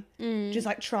sun, just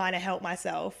like trying to help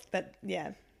myself. But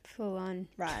yeah. Full on.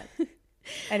 Right.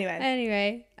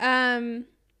 Anyway.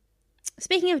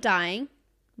 Speaking of dying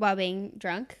while being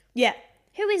drunk, Yeah.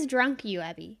 who is drunk, you,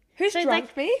 Abby? Who's So, drunk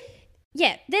like, me?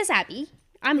 Yeah, there's Abby.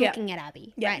 I'm Yeah. looking at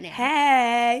Abby Yeah. right now.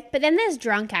 Hey. But then there's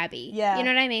drunk Abby. Yeah. You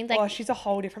know what I mean? Like, oh, she's a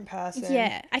whole different person.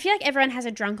 yeah. I feel like everyone has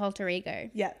a drunk alter ego.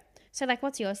 Yeah. So, like,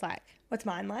 what's yours like? What's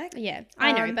mine like? Yeah,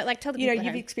 I know, but like, tell the people.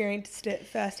 You've experienced it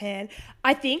firsthand.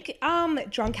 I think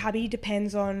drunk Abby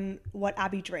depends on what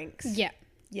Abby drinks. Yeah.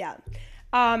 Yeah.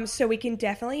 So we can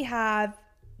definitely have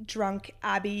drunk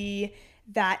Abby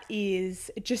that is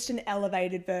just an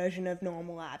elevated version of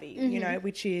normal Abby, you know,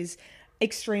 which is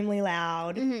extremely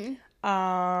loud,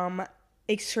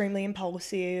 extremely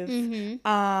impulsive,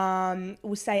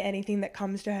 will say anything that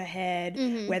comes to her head,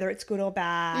 whether it's good or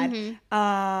bad,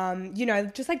 you know,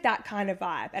 just like that kind of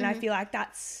vibe. And I feel like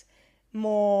that's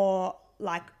more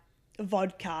like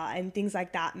vodka and things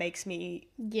like that makes me,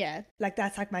 Yeah. like,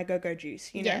 that's like my go-go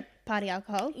juice, you know? Yeah. Party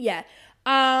alcohol. Yeah.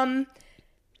 And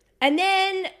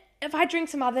then if I drink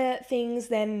some other things,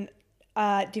 then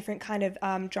different kind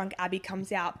of drunk Abby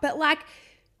comes out. But like,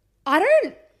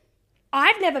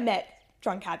 I've never met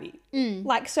drunk Abby.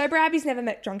 Like sober Abby's never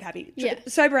met drunk Abby. Yeah.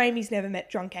 Sober Amy's never met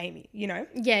drunk Amy, you know?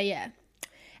 Yeah, yeah.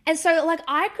 And so like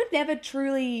I could never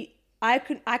truly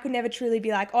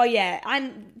be like, oh yeah,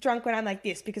 I'm drunk when I'm like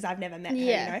this, because I've never met her,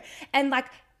 Yeah. you know? And like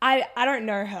I don't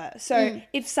know her. So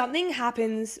if something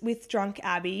happens with drunk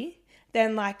Abby,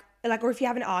 then like or if you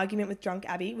have an argument with drunk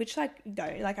Abby, which like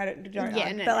don't Yeah, argue,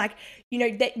 no, but no. like, you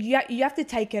know, that you have to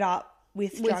take it up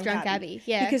with drunk Abby,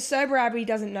 yeah. Because sober Abby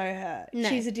doesn't know her. No.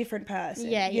 She's a different person.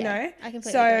 Yeah, you yeah. know? I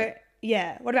completely So agree.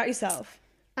 yeah. What about yourself?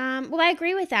 Well, I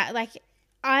agree with that. Like,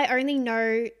 I only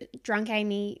know drunk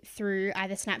Amy through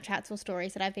either Snapchats or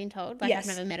stories that I've been told. Like, Yes.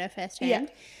 I've never met her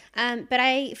firsthand.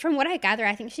 But from what I gather,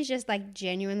 I think she's just like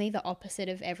genuinely the opposite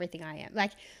of everything I am.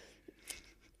 Like,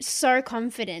 so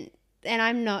confident. And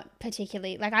I'm not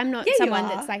particularly, like, I'm not Yeah, you someone are.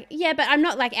 that's like, yeah, but I'm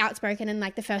not like outspoken and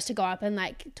like the first to go up and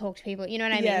like talk to people. You know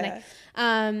what I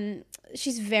mean? Like,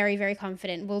 she's very, very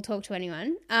confident. Will talk to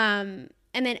anyone. And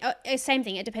then same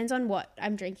thing. It depends on what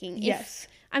I'm drinking. Yes. If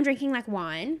I'm drinking like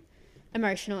wine,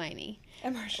 emotional Amy,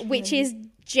 Emotional. which is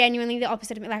genuinely the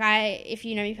opposite of me. Like, if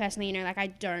you know me personally, you know, like I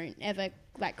don't ever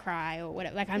like cry or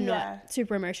whatever. Like, I'm Yeah. not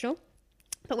super emotional.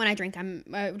 But when I drink,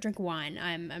 drink wine,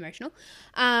 I'm emotional.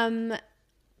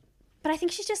 But I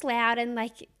think she's just loud and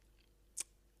like,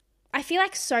 I feel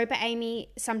like sober Amy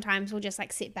sometimes will just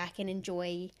like sit back and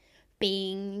enjoy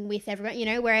being with everyone, you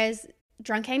know, whereas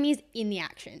drunk Amy is in the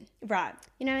action. Right.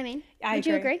 You know what I mean? I Would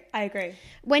you agree? I agree.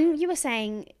 When you were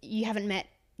saying you haven't met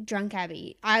drunk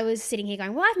Abby, I was sitting here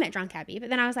going, well, I've met drunk Abby. But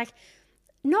then I was like,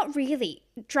 not really.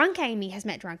 Drunk Amy has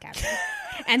met drunk Abby.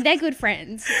 And they're good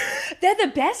friends. They're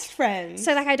the best friends.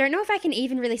 So like, I don't know if I can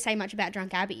even really say much about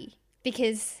drunk Abby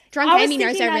because drunk I was Amy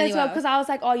knows thinking her that really as well, well. because I was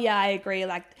like, oh yeah, I agree.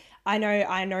 Like I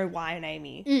know wine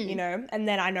Amy, you know, and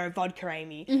then I know vodka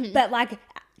Amy. But like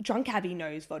drunk Abby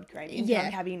knows vodka Amy. And Yeah.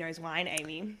 Drunk Abby knows wine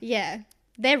Amy. Yeah.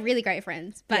 They're really great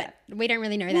friends, but we don't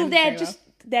really know them. Well, very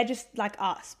they're just like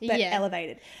us, but Yeah.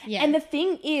 elevated. Yeah. And the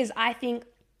thing is, I think,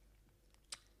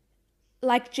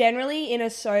 like generally in a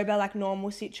sober, like normal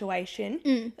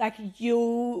situation, like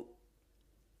you'll.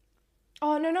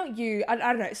 Oh no, not you. I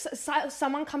don't know.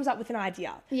 Someone comes up with an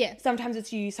idea. Yeah. Sometimes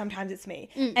it's you. Sometimes it's me.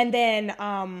 And then,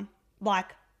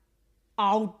 like,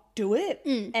 I'll do it,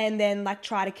 and then like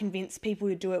try to convince people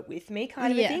to do it with me,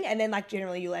 kind of a Yeah. thing. And then like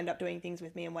generally you'll end up doing things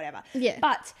with me and whatever. Yeah.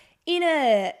 But in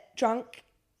a drunk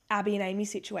Abby and Amy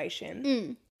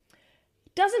situation,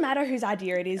 doesn't matter whose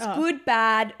idea it is, good,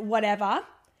 bad, whatever.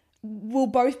 We'll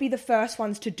both be the first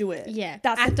ones to do it. Yeah.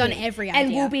 That's the Act on thing. every and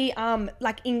idea. we'll be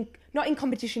like not in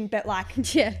competition, but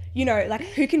like Yeah. you know, like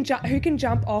who can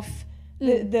jump off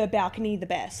the balcony the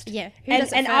best. Yeah. Who And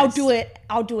does it and first?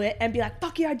 I'll do it and be like,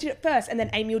 fuck yeah, I did it first. And then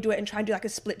Amy will do it and try and do like a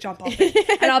split jump off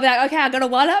it. And I'll be like, okay, I gotta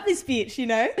one up this bitch, you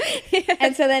know?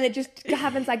 And so then it just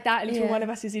happens like that until Yeah. one of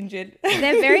us is injured.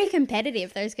 They're very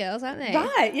competitive, those girls, aren't they?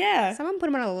 Right, yeah. Someone put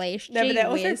them on a leash. No, but Gee they're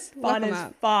also whiz. Look fun 'em as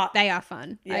up. fuck. They are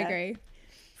fun. I Yeah. agree.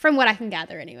 From what I can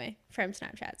gather anyway, from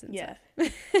Snapchats and Yeah.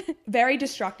 stuff. Very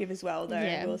destructive as well, though,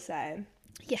 Yeah. I will say.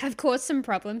 have caused some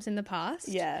problems in the past.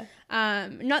 Yeah.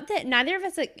 Not that neither of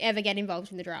us ever get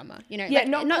involved in the drama. You know. Yeah,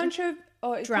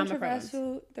 like, is drama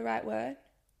controversial the right word?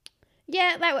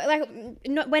 Yeah,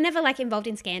 not, we're never like involved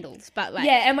in scandals, but like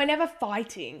Yeah, and we're never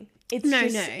fighting.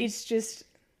 It's just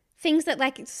things that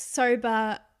like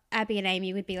sober Abby and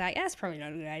Amy would be like, that's probably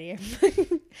not a good idea.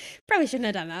 Probably shouldn't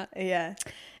have done that. Yeah.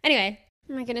 Anyway,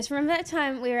 oh my goodness, remember that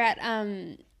time we were at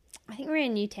I think we were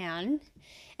in Newtown,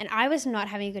 and I was not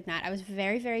having a good night. I was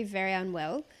very, very, very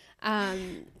unwell.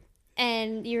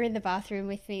 And you were in the bathroom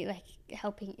with me, like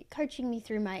coaching me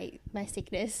through my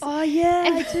sickness. Oh yeah,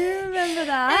 I do remember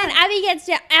that. And then Abby gets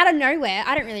out of nowhere.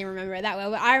 I don't really remember it that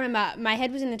well, but I remember my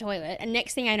head was in the toilet, and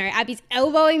next thing I know, Abby's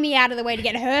elbowing me out of the way to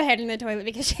get her head in the toilet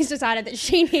because she's decided that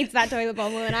she needs that toilet bowl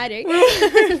more than I do.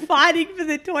 We're fighting for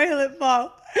the toilet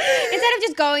bowl. Instead of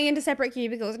just going into separate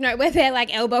cubicles, no, we're there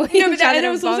like elbowing No, but each other.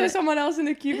 there was also someone else in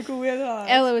the cubicle with us.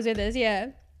 Ella was with us, yeah.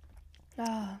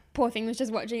 Oh, Poor thing was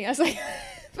just watching us like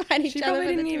fight each she other.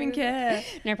 probably didn't even care.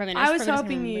 No, probably not. I was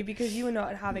helping you because you were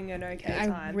not having an okay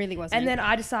time. I really wasn't. And then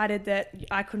I decided that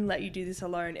I couldn't let you do this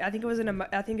alone. I think it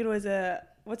was a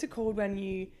what's it called when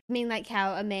you I mean, like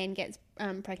how a man gets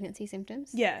pregnancy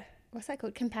symptoms? Yeah. What's that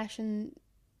called? Compassion.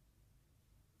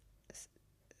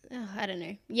 Oh, I don't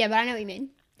know. Yeah, but I know what you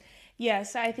mean. Yeah,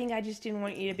 so I think I just didn't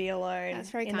want you to be alone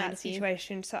That's very in kind that of you.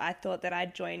 situation, so I thought that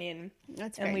I'd join in.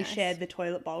 That's and very we nice. shared the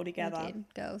toilet bowl We together did,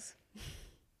 girls.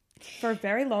 for a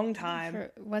very long time.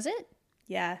 Was it?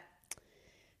 Yeah.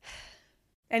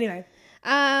 Anyway,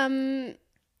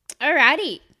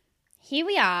 alrighty. Here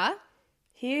we are,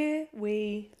 here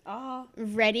we are.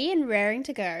 ready and raring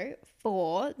to go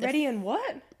for the Ready and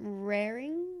what?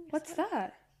 raring. What's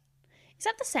that? Is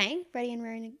that the saying? Ready and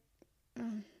raring.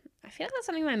 I feel like that's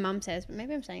something my mum says, but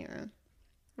maybe I'm saying it wrong.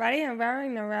 Ready and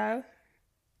raring in a row.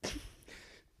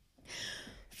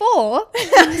 For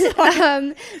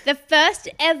the first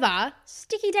ever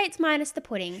sticky dates minus the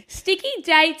pudding. Sticky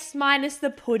dates minus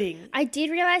the pudding. I did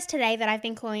realise today that I've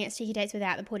been calling it sticky dates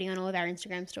without the pudding on all of our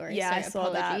Instagram stories. Yeah, so I saw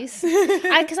that. apologies.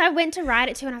 Because I went to write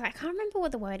it too, and I was like, I can't remember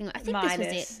what the wording was. I think this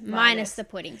was it. Minus the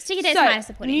pudding. Sticky dates minus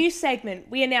the pudding. New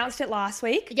segment. We announced it last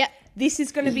week. Yep. This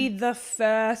is going to be the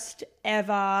first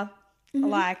ever,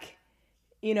 like,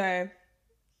 you know,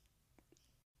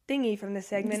 thingy from the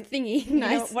segment. Thingy. You know,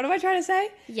 Nice. what am I trying to say?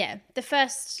 Yeah. The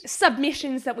first.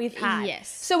 Submissions that we've had. Yes.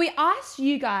 So we asked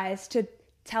you guys to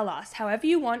tell us, however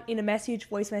you want, in a message,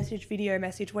 voice message, video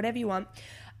message, whatever you want,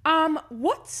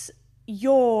 what's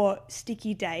your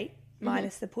sticky date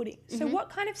minus the pudding? So what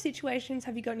kind of situations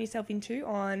have you gotten yourself into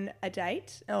on a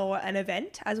date or an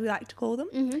event, as we like to call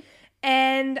them?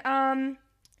 And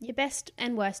Your best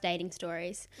and worst dating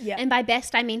stories. Yeah. And by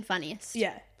best, I mean funniest.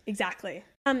 yeah, exactly.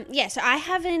 Yeah, so I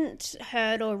haven't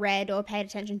heard or read or paid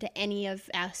attention to any of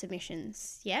our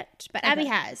submissions yet, but Abby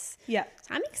has. Yeah.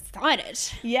 So I'm excited.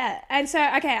 Yeah. And so,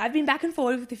 okay, I've been back and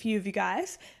forth with a few of you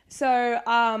guys. So,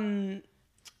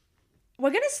 we're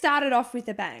going to start it off with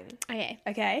a bang. Okay.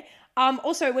 Okay.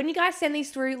 Also, when you guys send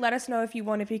these through, let us know if you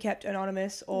want to be kept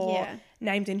anonymous or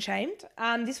named and shamed.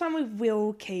 This one we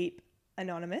will keep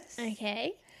anonymous.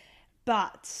 Okay.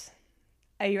 But,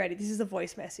 are you ready? This is a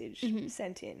voice message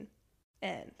sent in.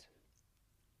 And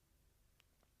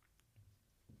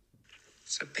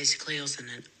so basically I was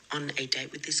on a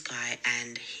date with this guy,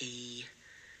 and he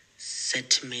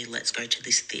said to me, let's go to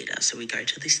this theatre. So we go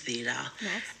to this theatre. Nice.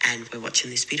 And we're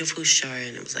watching this beautiful show,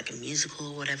 and it was like a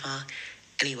musical or whatever.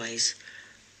 Anyways,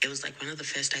 it was like one of the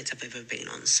first dates I've ever been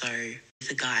on. So with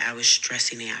the guy, I was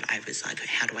stressing out. I was like,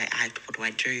 how do I act? What do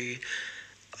I do?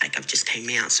 Like, I've just came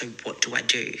out, so what do I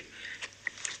do?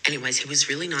 Anyways, he was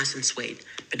really nice and sweet.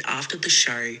 But after the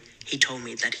show, he told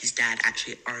me that his dad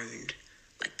actually owned,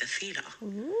 like, the theatre.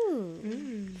 Ooh.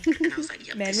 And I was like,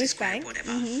 yep, Man this with is great, spank.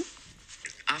 whatever.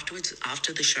 Afterwards,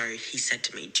 after the show, he said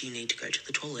to me, do you need to go to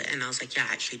the toilet? And I was like, yeah,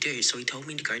 I actually do. So he told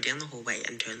me to go down the hallway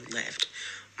and turn left.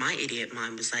 My idiot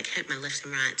mind was like, hey, my left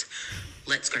and right,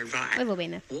 let's go right. We've all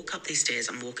been there. Walk up these stairs.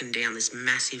 I'm walking down this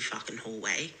massive fucking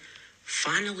hallway.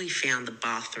 Finally found the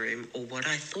bathroom, or what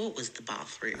I thought was the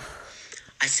bathroom.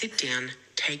 I sit down,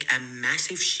 take a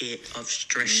massive shit of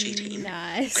stress shitting.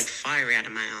 Nice. Like fire out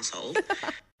of my asshole.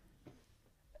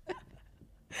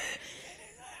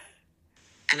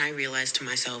 And I realized to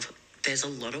myself, there's a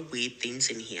lot of weird things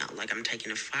in here. Like, I'm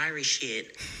taking a fiery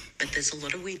shit, but there's a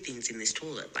lot of weird things in this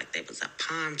toilet. Like, there was a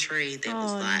palm tree, there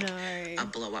was a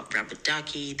blow-up rubber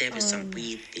ducky, there was some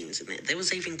weird things in there. There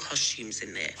was even costumes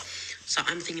in there. So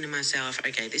I'm thinking to myself,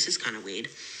 okay, this is kind of weird.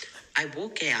 I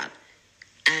walk out,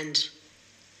 and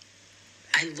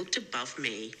I looked above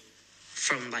me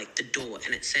from, like, the door,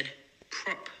 and it said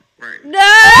prop room. No!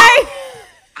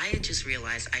 I I had just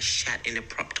realised I shat in a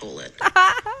prop toilet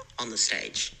on the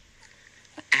stage.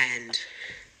 And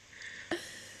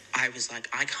I was like,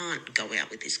 I can't go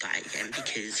out with this guy again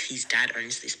because his dad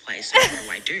owns this place. So what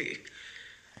do I do?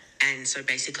 And so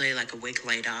basically, like a week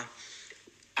later,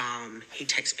 he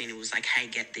texted me and was like, hey,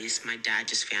 get this. My dad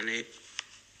just found it.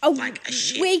 A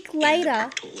shit week in later? the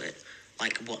prop toilet.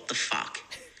 Like, what the fuck?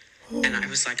 And I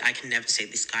was like, I can never see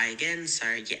this guy again. So,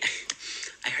 yeah,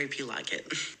 I hope you like it.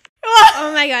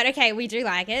 Oh my god, okay, we do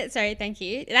like it, so thank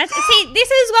you. See,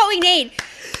 this is what we need.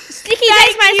 Sticky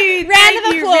dates, my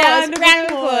round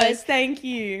of applause. Thank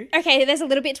you. Okay, there's a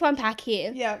little bit to unpack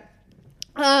here. Yeah.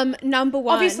 Number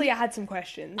one. Obviously, I had some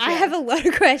questions. I have a lot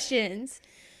of questions.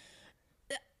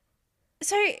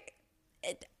 So,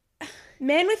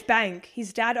 Man with bank.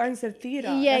 His dad owns the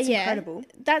theatre. yeah, That's yeah. incredible.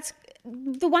 That's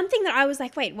the one thing that I was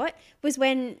like, wait, what? Was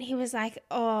when he was like,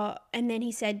 oh, and then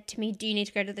he said to me, do you need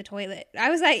to go to the toilet? I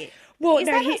was like, is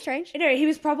that how strange? No, he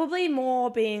was probably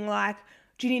more being like,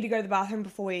 do you need to go to the bathroom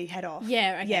before we head off?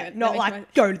 Yeah, okay. Yeah, that not makes like, more-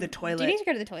 go to the toilet. Do you need to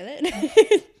go to the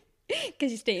toilet?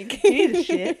 Because you stink. Do you need a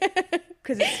shit?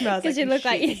 Because it smells like Because you look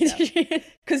like you need to shit.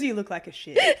 Because you look like a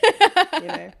shit. You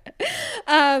know?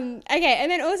 Okay,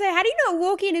 and then also, how do you not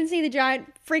walk in and see the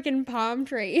giant freaking palm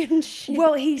tree and shit?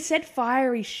 Well, he said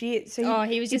fiery shit. So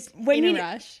He was just in a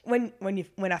rush. When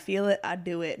I feel it, I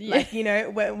do it. Yeah. Like, you know,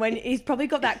 when he's probably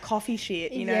got that coffee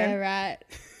shit, you know. Yeah, right.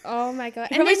 Oh my god.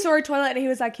 He And probably then, saw a toilet and he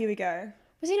was like, here we go.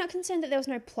 was he not concerned that there was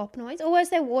no plop noise? Or was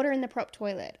there water in the prop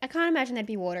toilet? I can't imagine there'd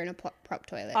be water in a prop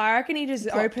toilet. I reckon he just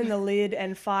opened the lid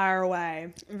and fire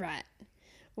away. Right.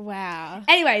 Wow.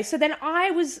 Anyway, so then I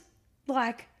was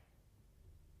like,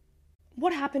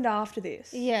 what happened after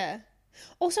this? Yeah.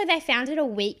 Also, they found it a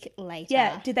week later.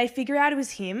 Yeah, did they figure out it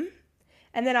was him?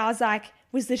 And then I was like,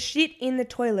 was the shit in the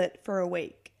toilet for a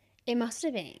week? It must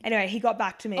have been. Anyway, he got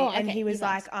back to me and okay, he was he's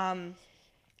like,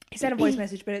 he sent a voice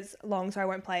message, but it's long, so I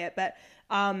won't play it. But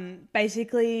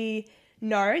basically,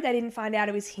 no, they didn't find out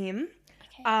it was him.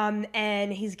 Okay.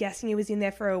 And he's guessing he was in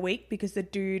there for a week because the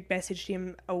dude messaged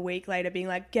him a week later being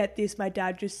like, get this, my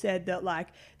dad just said that like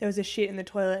there was a shit in the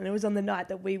toilet and it was on the night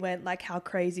that we went, like how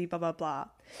crazy, blah, blah, blah.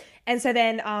 And so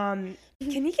then, can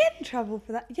you get in trouble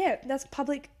for that? Yeah, that's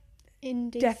public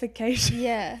defecation.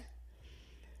 Yeah.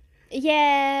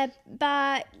 Yeah,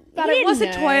 but it was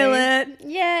a toilet.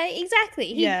 Yeah,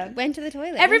 exactly. He went to the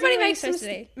toilet. Everybody He's makes supposed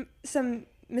to do. some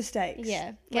mistakes. Yeah.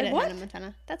 Wait, Get it, what? Hannah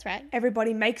Montana. That's right.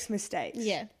 Everybody makes mistakes.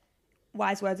 Yeah.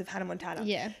 Wise words of Hannah Montana.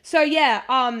 Yeah. So yeah,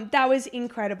 that was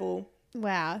incredible.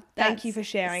 Wow. Thank you for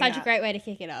sharing Such that. a great way to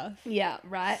kick it off. Yeah,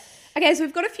 right. Okay, so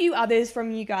we've got a few others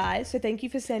from you guys, so thank you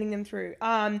for sending them through.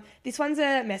 This one's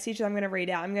a message that I'm going to read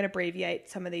out. I'm going to abbreviate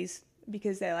some of these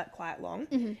because they're like quite long.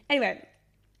 Mm-hmm. Anyway,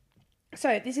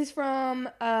 so this is from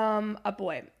a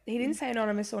boy. He didn't say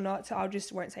anonymous or not, so I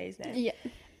won't say his name.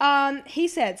 Yeah. He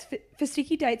says, for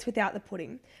sticky dates without the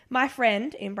pudding, my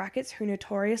friend, in brackets, who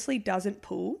notoriously doesn't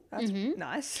pull, that's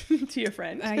nice to your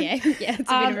friend. Okay. Yeah, it's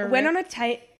a bit of a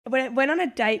went on a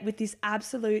date with this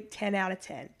absolute 10 out of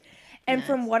 10. And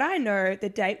from what I know, the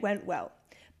date went well.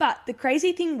 But the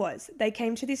crazy thing was they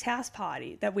came to this house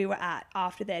party that we were at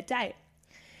after their date.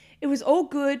 It was all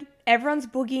good. Everyone's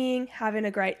boogieing, having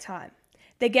a great time.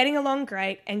 They're getting along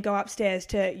great and go upstairs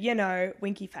to,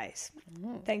 winky face.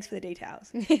 Thanks for the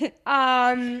details.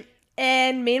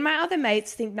 And me and my other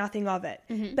mates think nothing of it.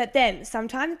 Mm-hmm. But then some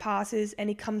time passes and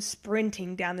he comes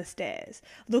sprinting down the stairs,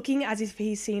 looking as if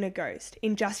he's seen a ghost,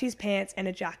 in just his pants and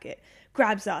a jacket,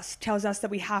 grabs us, tells us that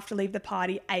we have to leave the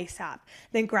party ASAP,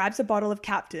 then grabs a bottle of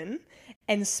Captain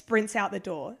and sprints out the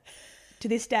door. To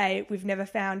this day, we've never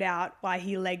found out why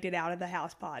he legged it out of the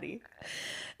house party.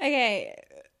 Okay.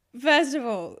 First of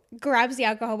all, grabs the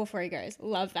alcohol before he goes.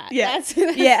 Love that. Yeah. That's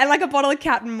yeah, and like a bottle of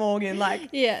Captain Morgan, like.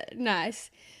 Yeah, nice.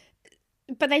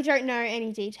 But they don't know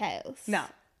any details. No.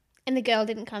 And the girl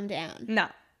didn't come down. No.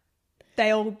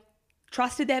 They all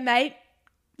trusted their mate,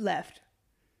 left.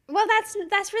 Well,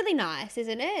 that's really nice,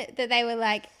 isn't it? That they were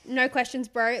like, no questions,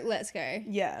 bro, let's go.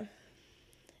 Yeah.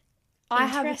 Interesting.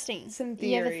 I have some theories.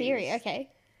 You have a theory,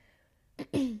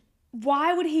 okay.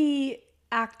 Why would he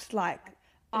act like,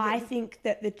 I think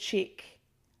that the chick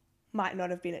might not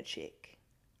have been a chick?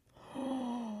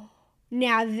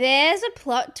 Now there's a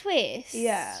plot twist.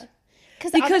 Yeah.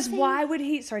 Because why would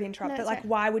he, sorry to interrupt, No, but like sorry.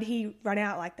 why would he run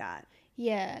out like that?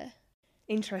 Yeah.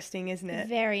 Interesting, isn't it?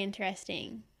 Very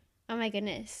interesting. Oh my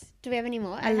goodness. Do we have any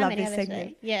more? I love this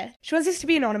segment. Yeah. She wants this to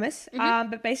be anonymous,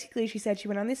 but basically she said she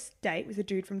went on this date with a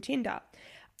dude from Tinder.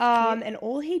 And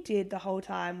all he did the whole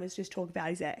time was just talk about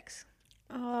his ex.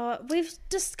 Oh, we've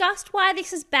discussed why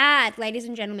this is bad, ladies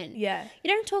and gentlemen. Yeah. You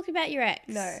don't talk about your ex.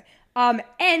 No.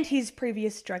 and his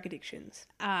previous drug addictions.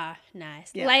 Ah,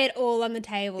 nice. Yeah. Lay it all on the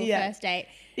table, Yeah. first date.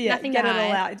 Yeah, Nothing get to it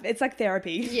all hide. out. It's like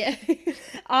therapy. Yeah.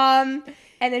 And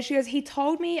then she goes, he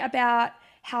told me about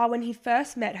how when he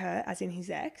first met her, as in his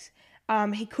ex,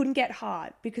 he couldn't get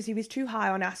hard because he was too high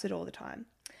on acid all the time.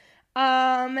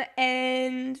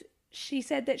 And she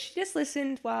said that she just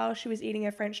listened while she was eating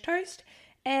her French toast.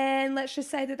 And let's just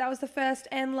say that that was the first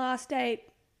and last date.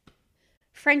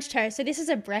 French toast. So this is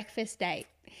a breakfast date.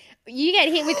 You get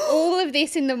hit with all of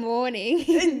this in the morning.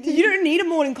 You don't need a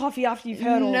morning coffee after you've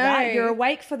heard all No. that. You're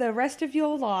awake for the rest of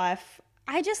your life.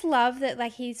 I just love that,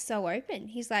 like, he's so open.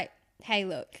 He's like, hey,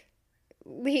 look,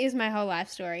 here's my whole life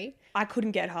story. I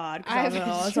couldn't get hard because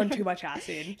I was on too much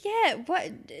acid. Yeah, what?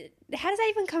 How does that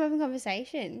even come up in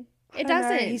conversation? It I don't know.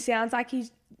 doesn't. He sounds like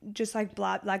he's just like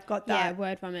got Yeah, that.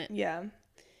 word vomit. Yeah.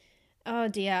 Oh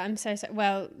dear, I'm so sorry.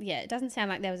 Well, yeah, it doesn't sound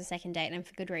like there was a second date, and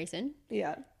for good reason.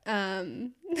 Yeah.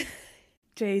 Um,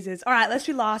 Jesus. All right, let's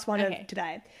do last one Okay. of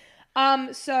today.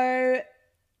 So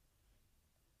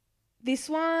this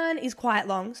one is quite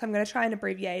long, so I'm going to try and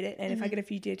abbreviate it. And if I get a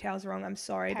few details wrong, I'm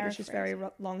sorry, but it's just very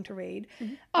long to read.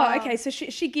 Oh, okay. So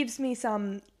she gives me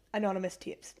some anonymous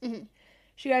tips.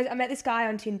 She goes, I met this guy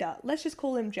on Tinder. Let's just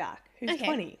call him Jack, who's Okay.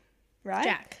 20, right?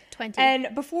 Jack, 20.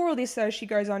 And before all this, though, she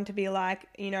goes on to be like,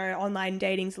 you know, online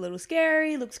dating's a little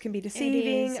scary, looks can be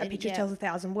deceiving, a picture tells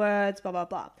 1,000 words, blah, blah,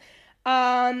 blah.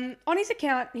 On his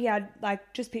account, he had,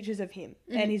 like, just pictures of him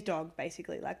and his dog,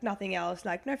 basically. Like, nothing else.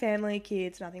 Like, no family,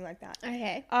 kids, nothing like that.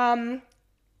 Okay.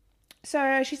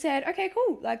 So she said, okay,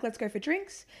 cool. Like, let's go for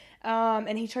drinks.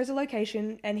 And he chose a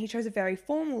location, and he chose a very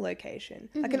formal location,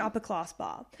 like an upper class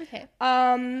bar. Okay.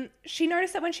 She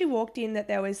noticed that when she walked in that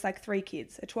there was like 3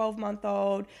 kids, a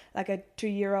 12-month-old, like a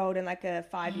 2-year-old, and like a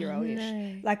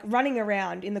 5-year-old-ish, like running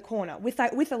around in the corner with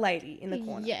a lady in the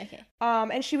corner. Yeah, okay.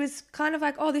 And she was kind of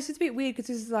like, oh, this is a bit weird because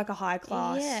this is like a high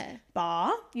class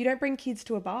bar. You don't bring kids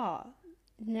to a bar,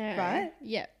 No. right?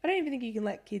 Yeah. I don't even think you can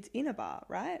let kids in a bar,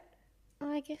 right? Well,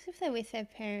 I guess if they're with their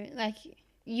parent, like,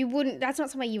 you wouldn't, that's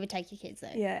not somewhere you would take your kids, though.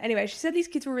 Yeah. Anyway, she said these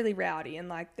kids were really rowdy and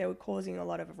like they were causing a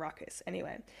lot of a ruckus.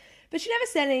 Anyway, but she never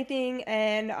said anything,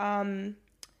 and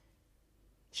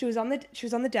she was on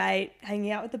the date, hanging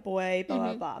out with the boy, blah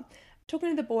blah blah. Talking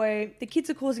to the boy, the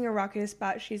kids are causing a ruckus,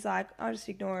 but she's like, I'll just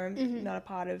ignore him. Not a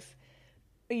part of,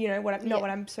 you know, what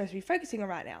I'm supposed to be focusing on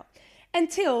right now.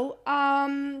 Until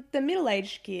the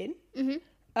middle-aged kid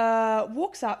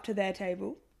walks up to their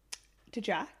table, to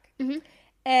Jack,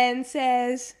 and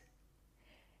says,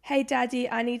 hey, Daddy,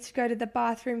 I need to go to the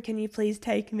bathroom. Can you please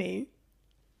take me?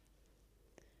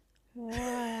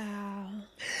 Wow.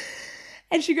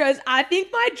 And she goes, I think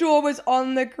my jaw was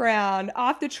on the ground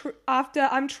after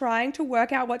I'm trying to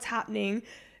work out what's happening,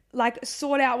 like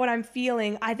sort out what I'm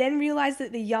feeling. I then realized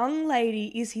that the young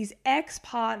lady is his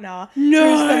ex-partner, who's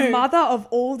the mother of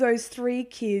all those 3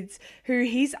 kids, who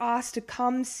he's asked to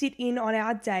come sit in on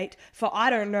our date for I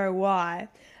don't know why.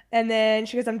 And then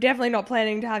she goes, I'm definitely not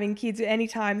planning to having kids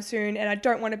anytime soon, and I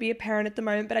don't want to be a parent at the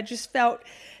moment, but I just felt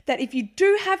that if you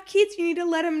do have kids, you need to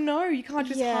let them know. You can't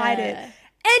just hide it.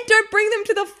 And don't bring them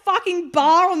to the fucking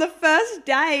bar on the first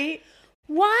date.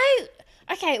 Why?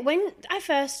 Okay, when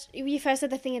you first said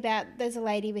the thing about there's a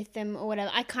lady with them or whatever,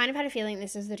 I kind of had a feeling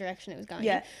this is the direction it was going.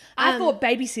 Yeah. I thought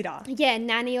babysitter. Yeah,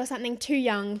 nanny or something, too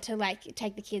young to like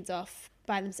take the kids off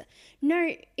by themselves.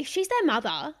 No, if she's their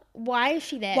mother, why is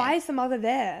she there? Why is the mother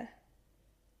there?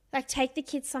 Like, take the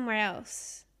kids somewhere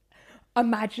else.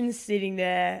 Imagine sitting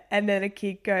there and then a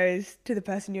kid goes to the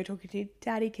person you're talking to,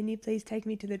 Daddy, can you please take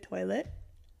me to the toilet?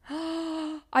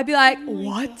 I'd be like,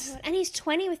 what? God. And he's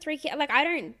 20 with 3 kids. Like, I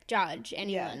don't judge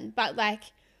anyone, but like,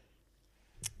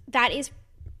 that is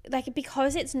like,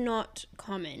 because it's not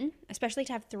common, especially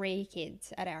to have 3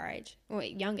 kids at our age or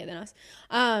younger than us.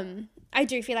 I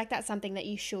do feel like that's something that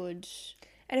you should.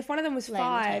 And if one of them was Lay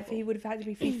on the 5, table. he would have had to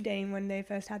be 15 when they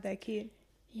first had their kid.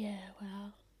 Yeah,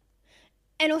 wow.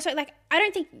 And also, like, I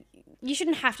don't think you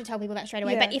shouldn't have to tell people that straight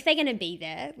away. Yeah. But if they're going to be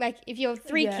there, like, if your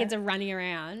 3 Yeah. kids are running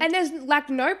around, And there's like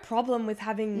no problem with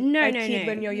having a kid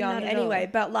when you're young not at anyway.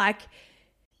 all. But like,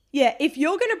 yeah, if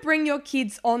you're going to bring your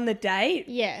kids on the date,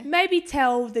 Yeah. maybe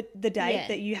tell the date Yeah.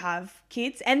 that you have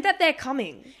kids and that they're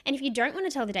coming. and if you don't want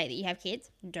to tell the date that you have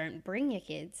kids, don't bring your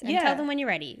kids. And Yeah. tell them when you're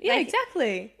ready. Yeah, Like,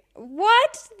 exactly.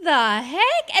 What the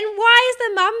heck? And why is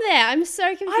the mum there? I'm so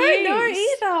confused. I don't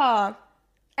know either.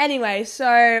 Anyway,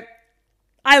 so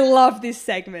I love this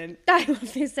segment. I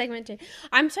love this segment too.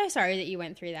 I'm so sorry that you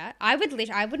went through that. I wouldn't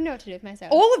know what to do with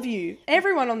myself. All of you,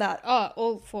 everyone on that.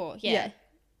 All 4, yeah.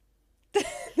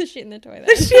 The shit in the toilet.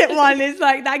 The shit one is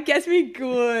like, that gets me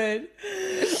good.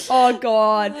 Oh,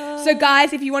 God. So,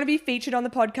 guys, if you want to be featured on the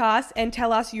podcast and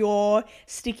tell us your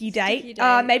sticky date,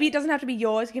 maybe it doesn't have to be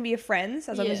yours. It can be a friend's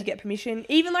as long as you get permission.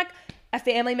 Even like a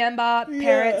family member,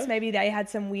 parents, maybe they had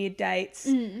some weird dates.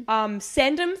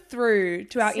 Send them through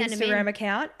to our Instagram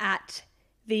account at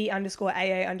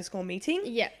 @the_AA_meeting.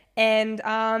 Yeah. And,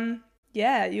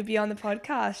 you'll be on the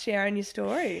podcast sharing your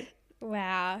story.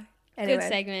 Wow. Anyway, good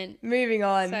segment. Moving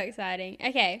on. So exciting.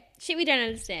 Okay. Shit we don't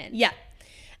understand. Yeah.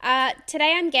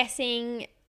 Today I'm guessing,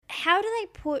 how do they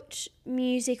put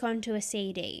music onto a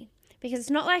CD? Because it's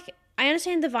not like, I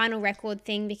understand the vinyl record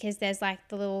thing because there's like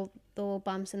the little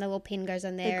bumps and the little pin goes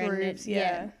on there. The grooves, and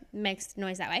it makes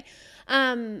noise that way.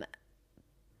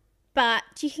 But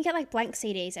you can get like blank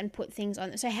CDs and put things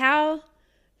on. So how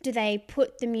do they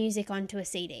put the music onto a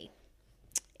CD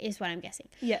is what I'm guessing.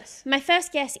 Yes. My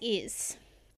first guess is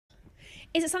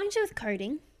it something to do with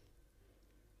coding?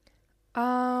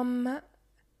 Not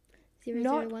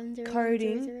 0010100?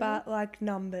 coding, but like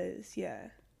numbers, yeah.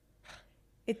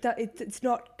 It's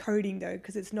not coding though,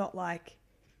 because it's not like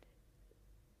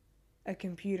a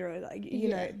computer, like you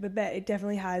know. But it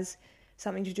definitely has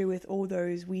something to do with all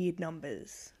those weird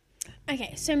numbers.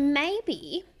 Okay, so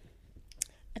maybe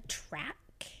a track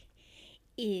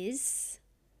is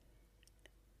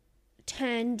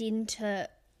turned into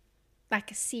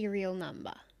like a serial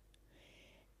number.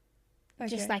 Okay.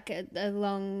 Just like a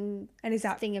long and is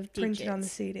that thing of digits. Printed on the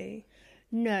CD?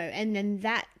 No, and then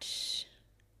that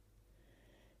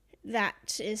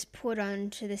is put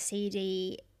onto the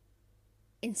CD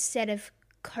instead of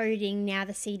coding. Now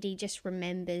the CD just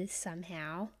remembers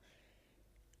somehow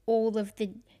all of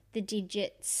the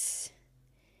digits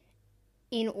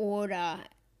in order,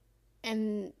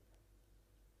 and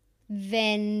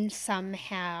then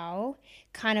somehow,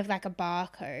 kind of like a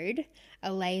barcode,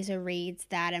 a laser reads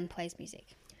that and plays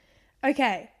music.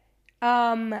 Okay.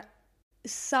 Some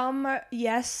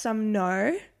yes, some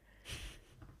no.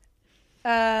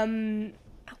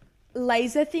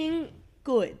 Laser thing,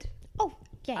 good. Oh,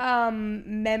 yeah.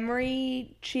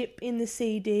 Memory chip in the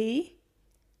CD,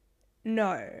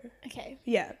 no. Okay.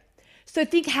 Yeah. So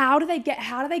think, how do they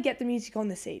get the music on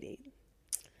the CD?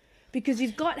 Because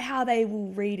you've got how they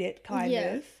will read it, kind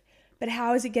of, but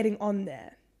how is it getting on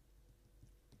there?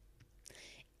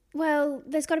 Well,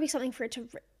 there's got to be something for it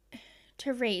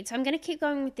to read. So I'm going to keep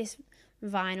going with this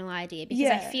vinyl idea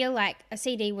because I feel like a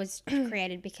CD was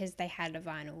created because they had a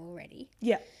vinyl already.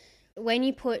 Yeah. When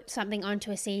you put something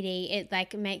onto a CD, it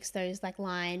like makes those like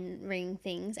line ring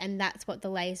things, and that's what the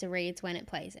laser reads when it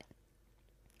plays it.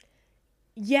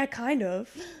 Yeah, kind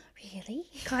of. Really?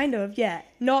 Kind of, yeah.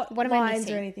 Not what am I lines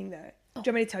missing? or anything though. Do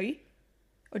you want me to tell you?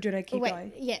 Or do you want to keep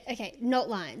going? Yeah, okay. Not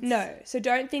lines. No. So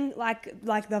don't think like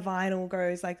the vinyl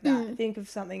goes like that. Think of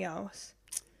something else.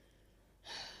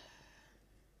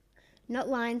 Not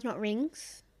lines, not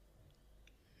rings.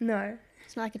 No.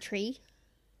 It's not like a tree.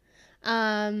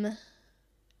 And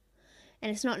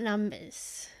it's not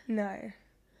numbers. No.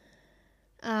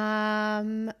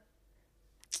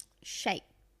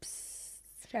 Shapes.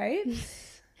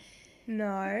 Shapes?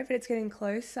 No, but it's getting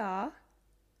closer.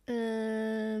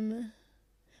 Maybe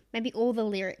all the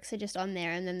lyrics are just on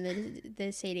there, and then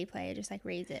the CD player just like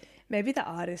reads it. Maybe the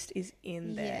artist is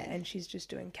in there and she's just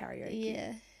doing karaoke.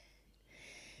 Yeah.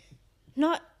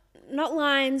 Not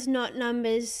lines, not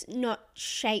numbers, not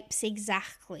shapes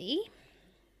exactly.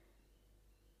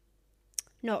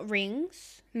 Not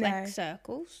rings, like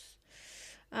circles.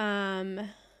 Do you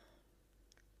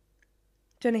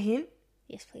want a hint?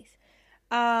 Yes, please.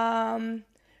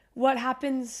 What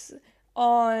happens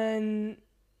on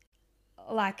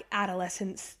like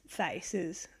adolescents'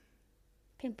 faces?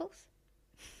 Pimples?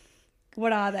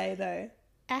 What are they though?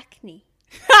 Acne.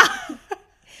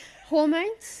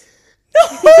 Hormones?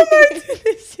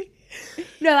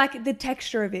 No, like the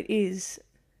texture of it is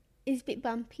Is a bit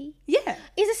bumpy. yeah.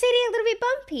 Is a CD a little bit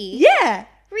bumpy? Yeah.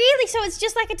 Really? So it's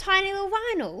just like a tiny little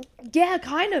vinyl? Yeah,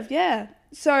 kind of, yeah.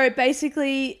 So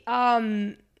basically,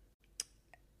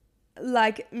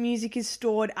 like music is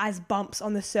stored as bumps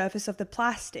on the surface of the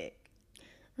plastic.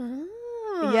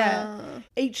 Oh. Yeah.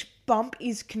 Each bump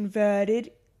is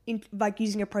converted in, like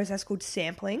using a process called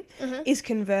sampling, is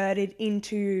converted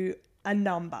into a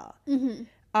number.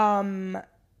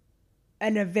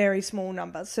 And a very small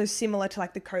number. So similar to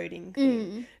like the coding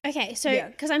thing. Okay, so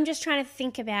because I'm just trying to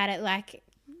think about it, like,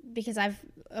 because I've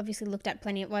obviously looked at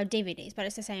plenty of DVDs, but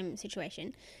it's the same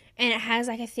situation, and it has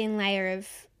like a thin layer of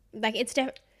like it's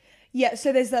Yeah.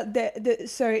 So there's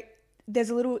so there's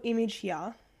a little image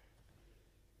here.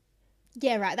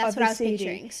 Yeah, right. That's of what I was the CD.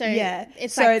 picturing. So yeah,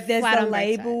 it's so like there's flat the on both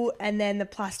label, sides. and then the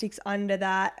plastic's under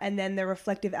that, and then the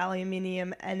reflective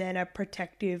aluminium, and then a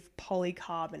protective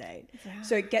polycarbonate.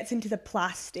 So it gets into the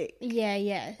plastic. Yeah,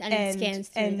 yeah. And it scans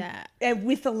through that. And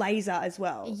with the laser as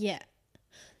well. Yeah.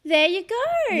 There you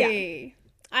go. Yeah.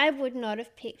 I would not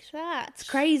have picked that. It's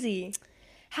crazy.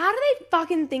 How do they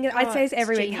fucking think of I'd say this it's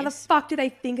every week. How the genius. fuck do they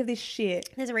think of this shit?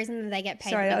 There's a reason that they get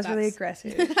paid. Sorry, big that was really bucks.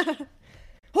 aggressive.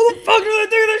 Who the fuck do they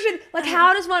think of this shit? Like,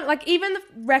 how does one, like, even the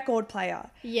record player?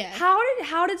 Yeah.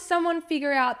 How did someone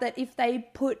figure out that if they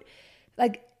put,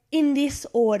 like, in this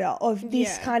order of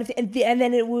this Yeah. kind of thing, and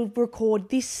then it will record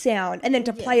this sound, and then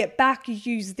to play it back, you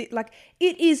use the, like,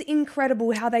 it is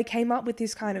incredible how they came up with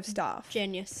this kind of stuff.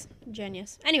 Genius.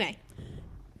 Anyway,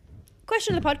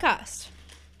 question of the podcast.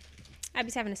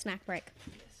 Abby's having a snack break.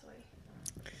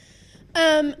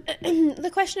 The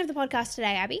question of the podcast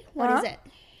today, Abby, what is it?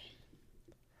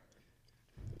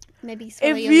 Maybe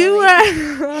swallow If your you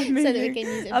lolly were, so that we can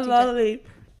use it. I to love it.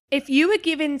 If you were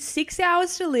given 6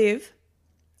 hours to live,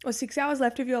 or 6 hours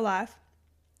left of your life,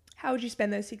 how would you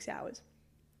spend those 6 hours?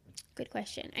 Good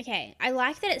question. Okay, I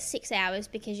like that it's 6 hours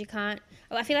because you can't.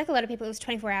 Well, I feel like a lot of people, it was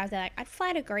 24 hours. They're like, I'd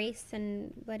fly to Greece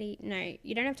and bloody. No,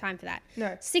 you don't have time for that.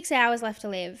 No. 6 hours left to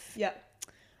live. Yeah.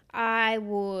 I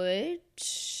would.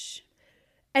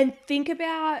 And think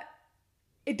about,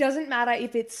 it doesn't matter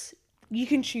if it's, you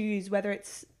can choose whether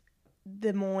it's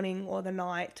the morning or the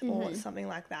night or something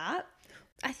like that.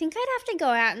 I think I'd have to go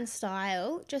out in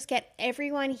style. Just get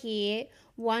everyone here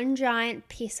one giant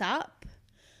piss up.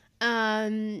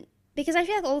 Because I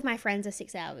feel like all of my friends are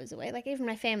 6 hours away. Like even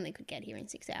my family could get here in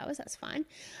 6 hours. That's fine.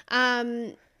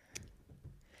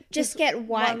 Just get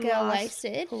white One girl last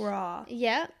wasted. Hurrah.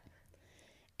 Yeah.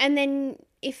 And then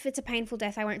if it's a painful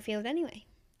death, I won't feel it anyway.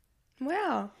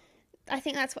 Wow. I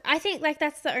think that's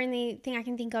the only thing I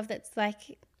can think of that's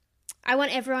like, I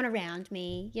want everyone around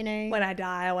me, you know? When I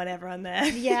die, I want everyone there.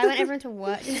 Yeah, I want everyone to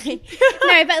watch. No,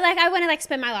 but like I want to like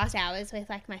spend my last hours with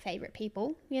like my favorite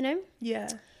people, you know? Yeah.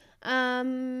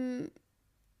 And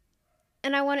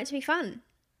I want it to be fun.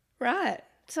 Right.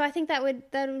 So I think that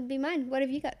would be mine. What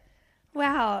have you got?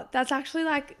 Wow. That's actually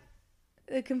like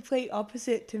the complete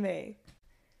opposite to me.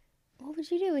 What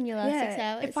would you do in your last 6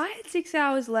 hours? If I had 6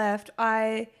 hours left,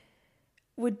 I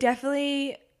would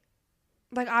definitely,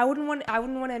 like, I wouldn't want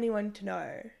anyone to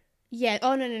know. Yeah.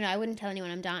 Oh no. I wouldn't tell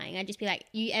anyone I'm dying. I'd just be like,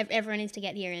 everyone needs to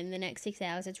get here in the next 6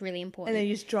 hours. It's really important. And then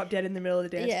you just drop dead in the middle of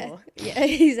the dance floor. Yeah,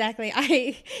 exactly.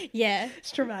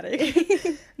 It's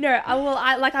traumatic. No,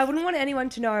 I wouldn't want anyone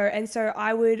to know, and so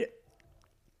I would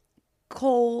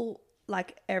call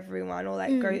like everyone, or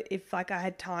like go if like I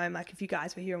had time, like if you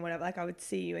guys were here and whatever, like I would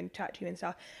see you and chat to you and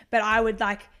stuff. But I would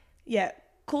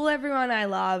call everyone I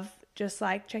love, just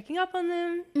like checking up on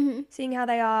them, seeing how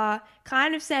they are,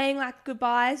 kind of saying like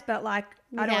goodbyes, but like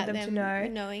I don't want them to know.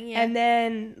 Knowing, yeah. And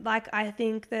then like I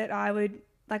think that I would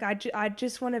like I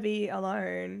just want to be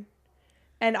alone,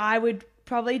 and I would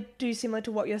probably do similar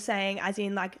to what you're saying, as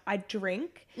in like I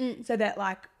drink so that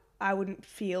like I wouldn't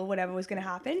feel whatever was going to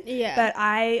happen. Yeah. But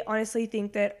I honestly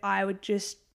think that I would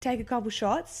just take a couple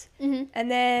shots and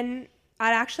then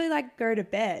I'd actually like go to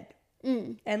bed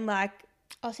and like,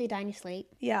 Oh, so you die in your sleep.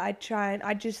 yeah,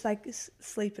 I'd just like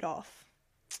sleep it off.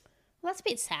 Well, that's a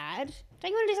bit sad. Don't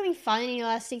you want to do something fun in your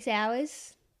last 6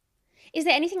 hours? Is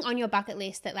there anything on your bucket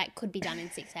list that like could be done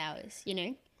in 6 hours? You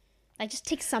know, like just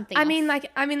tick something. I off. mean,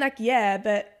 yeah,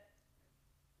 but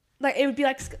like it would be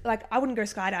like I wouldn't go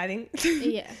skydiving.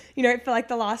 Yeah. You know, for like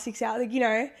the last 6 hours, like, you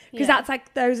know, because Yeah. that's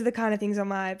like, those are the kind of things on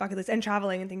my bucket list, and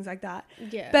traveling and things like that.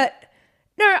 Yeah. But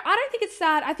no, I don't think it's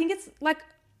sad. I think it's like,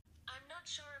 I'm not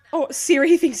sure about. Oh,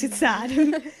 Siri thinks it's sad.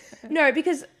 No,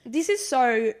 because this is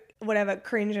so whatever,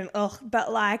 cringe and ugh,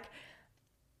 but like,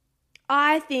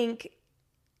 I think,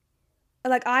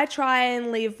 like, I try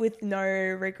and live with no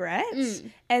regrets,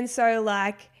 and so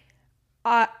like,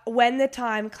 when the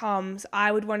time comes,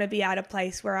 I would want to be at a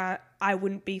place where I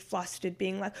wouldn't be flustered,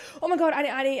 being like, oh my god,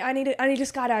 I need to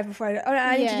skydive before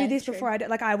I need to do this before I do.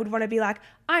 Like, I would want to be like,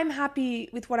 I'm happy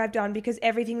with what I've done, because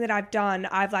everything that I've done,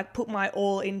 I've like put my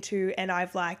all into, and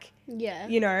I've like,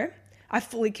 you know, I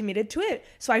fully committed to it.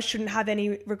 So I shouldn't have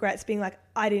any regrets, being like,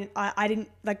 I didn't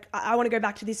like, I want to go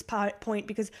back to this point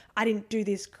because I didn't do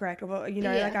this correct, or, you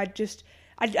know, like I just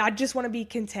want to be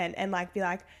content and like be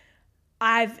like,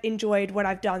 I've enjoyed what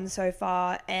I've done so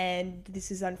far, and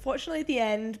this is unfortunately the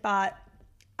end, but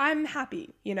I'm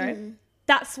happy, you know?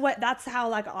 That's how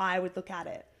like I would look at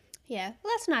it. Yeah.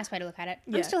 Well, that's a nice way to look at it.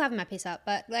 Yeah. I'm still having my piss up,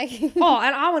 but like. Oh,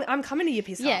 and I'm coming to your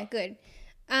piss Yeah, up. good.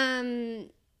 Right,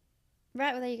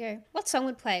 well, there you go. What song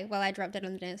would play while I dropped dead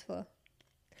on the dance floor?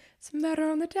 It's a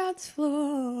murder on the dance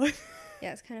floor.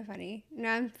 Yeah, it's kind of funny. No,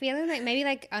 I'm feeling like maybe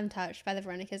like Untouched by the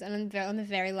Veronicas, and on the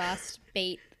very last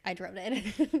beat, I dropped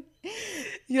it.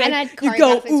 And I'd you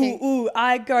go, choreograph it too. ooh,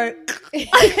 I go.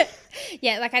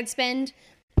 Yeah, like I'd spend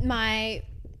my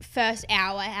first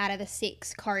hour out of the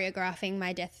 6 choreographing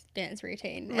my death dance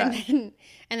routine. Right. And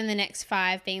then the next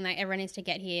 5 being like, everyone needs to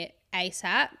get here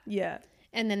ASAP. Yeah.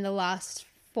 And then the last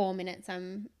 4 minutes,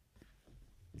 and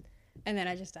then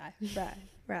I just die.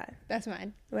 Right. That's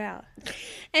mine. Wow.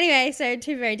 Anyway, so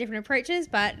 2 very different approaches,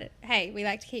 but hey, we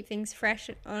like to keep things fresh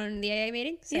on the AA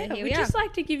meeting. So Yeah, here we we are. just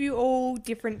like to give you all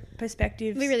different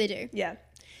perspectives. We really do. Yeah.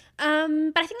 But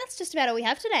I think that's just about all we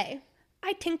have today.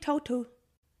 I think total.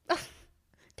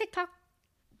 TikTok.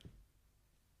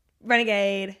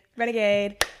 Renegade.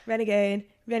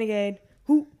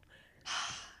 Who?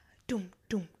 Doom,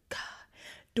 doom, ka.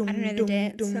 Doom, I don't know the doom,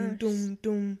 dance doom, songs. doom,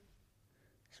 doom.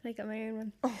 Just make up my own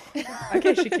one.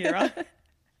 Okay, Shakira.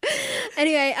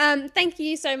 Anyway, thank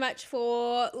you so much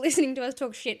for listening to us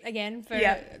talk shit again for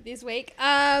this week.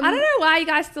 I don't know why you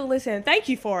guys still listen. Thank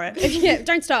you for it. Yeah,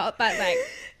 don't stop, but like...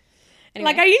 Anyway.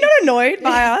 Like, are you not annoyed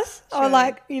by us? Or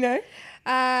like, you know?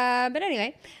 But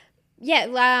anyway,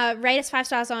 yeah, rate us 5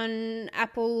 stars on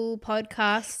Apple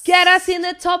Podcasts. Get us in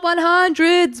the top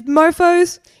 100s,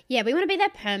 mofos. Yeah, we want to be there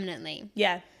permanently.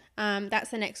 Yeah.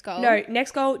 That's the next goal. No,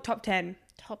 next goal, top 10.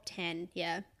 Top 10,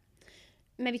 yeah.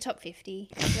 Maybe top 50.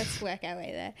 Let's work our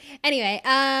way there. Anyway,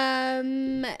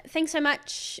 thanks so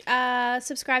much.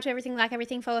 Subscribe to everything, like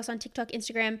everything. Follow us on TikTok,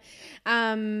 Instagram.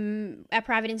 Our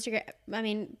private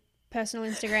Instagram, personal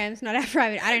Instagrams, not our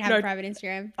private. I don't have a private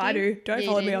Instagram. I do. Don't You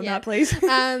follow do, me on yeah. that, please.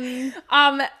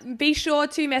 Be sure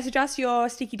to message us your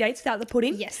sticky dates without the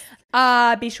pudding. Yes.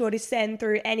 Be sure to send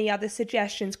through any other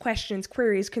suggestions, questions,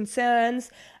 queries,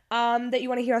 concerns that you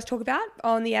want to hear us talk about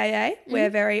on the AA. Mm-hmm. We're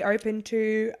very open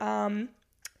to,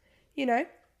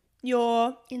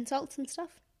 your Insults and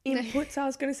stuff. inputs, I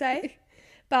was going to say.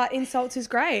 But insults is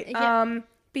great. Yeah.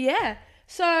 But yeah.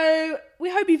 So we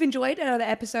hope you've enjoyed another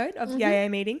episode of the AA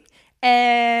meeting.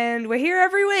 And we're here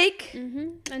every week.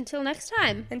 Mm-hmm. Until next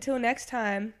time. Until next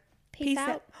time. Peace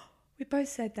out. We both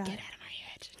said that. Get out of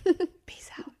my head. Peace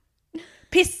out.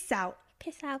 Peace out.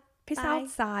 Piss out. Peace Bye.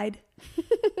 outside.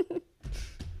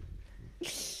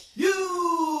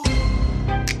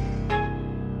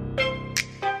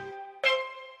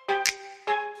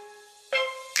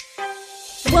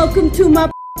 Welcome to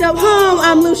my up home.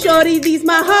 I'm Lou Shorty. These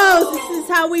my hoes. This is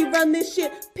how we run this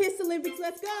shit. Piss Olympics.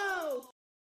 Let's go.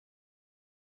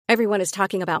 Everyone is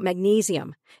talking about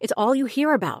magnesium. It's all you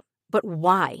hear about. But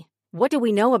why? What do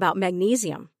we know about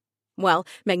magnesium? Well,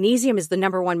 magnesium is the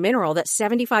 #1 mineral that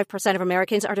 75% of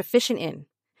Americans are deficient in.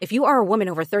 If you are a woman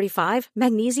over 35,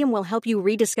 magnesium will help you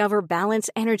rediscover balance,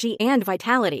 energy, and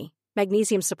vitality.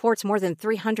 Magnesium supports more than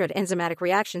 300 enzymatic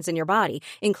reactions in your body,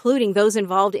 including those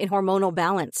involved in hormonal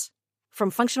balance. From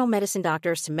functional medicine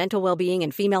doctors to mental well-being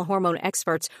and female hormone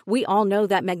experts, we all know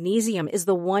that magnesium is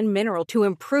the one mineral to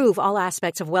improve all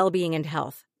aspects of well-being and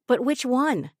health. But which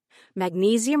one?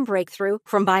 Magnesium Breakthrough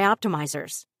from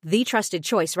Bioptimizers, the trusted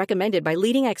choice recommended by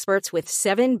leading experts with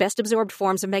 7 best-absorbed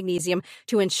forms of magnesium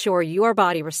to ensure your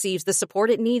body receives the support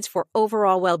it needs for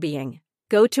overall well-being.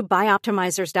 Go to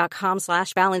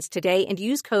bioptimizers.com/balance today and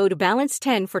use code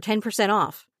BALANCE10 for 10%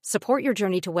 off. Support your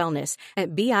journey to wellness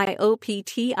at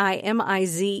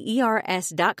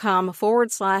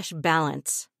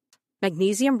bioptimizers.com/balance.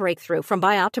 Magnesium Breakthrough from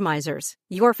Bioptimizers,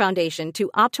 your foundation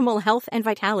to optimal health and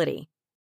vitality.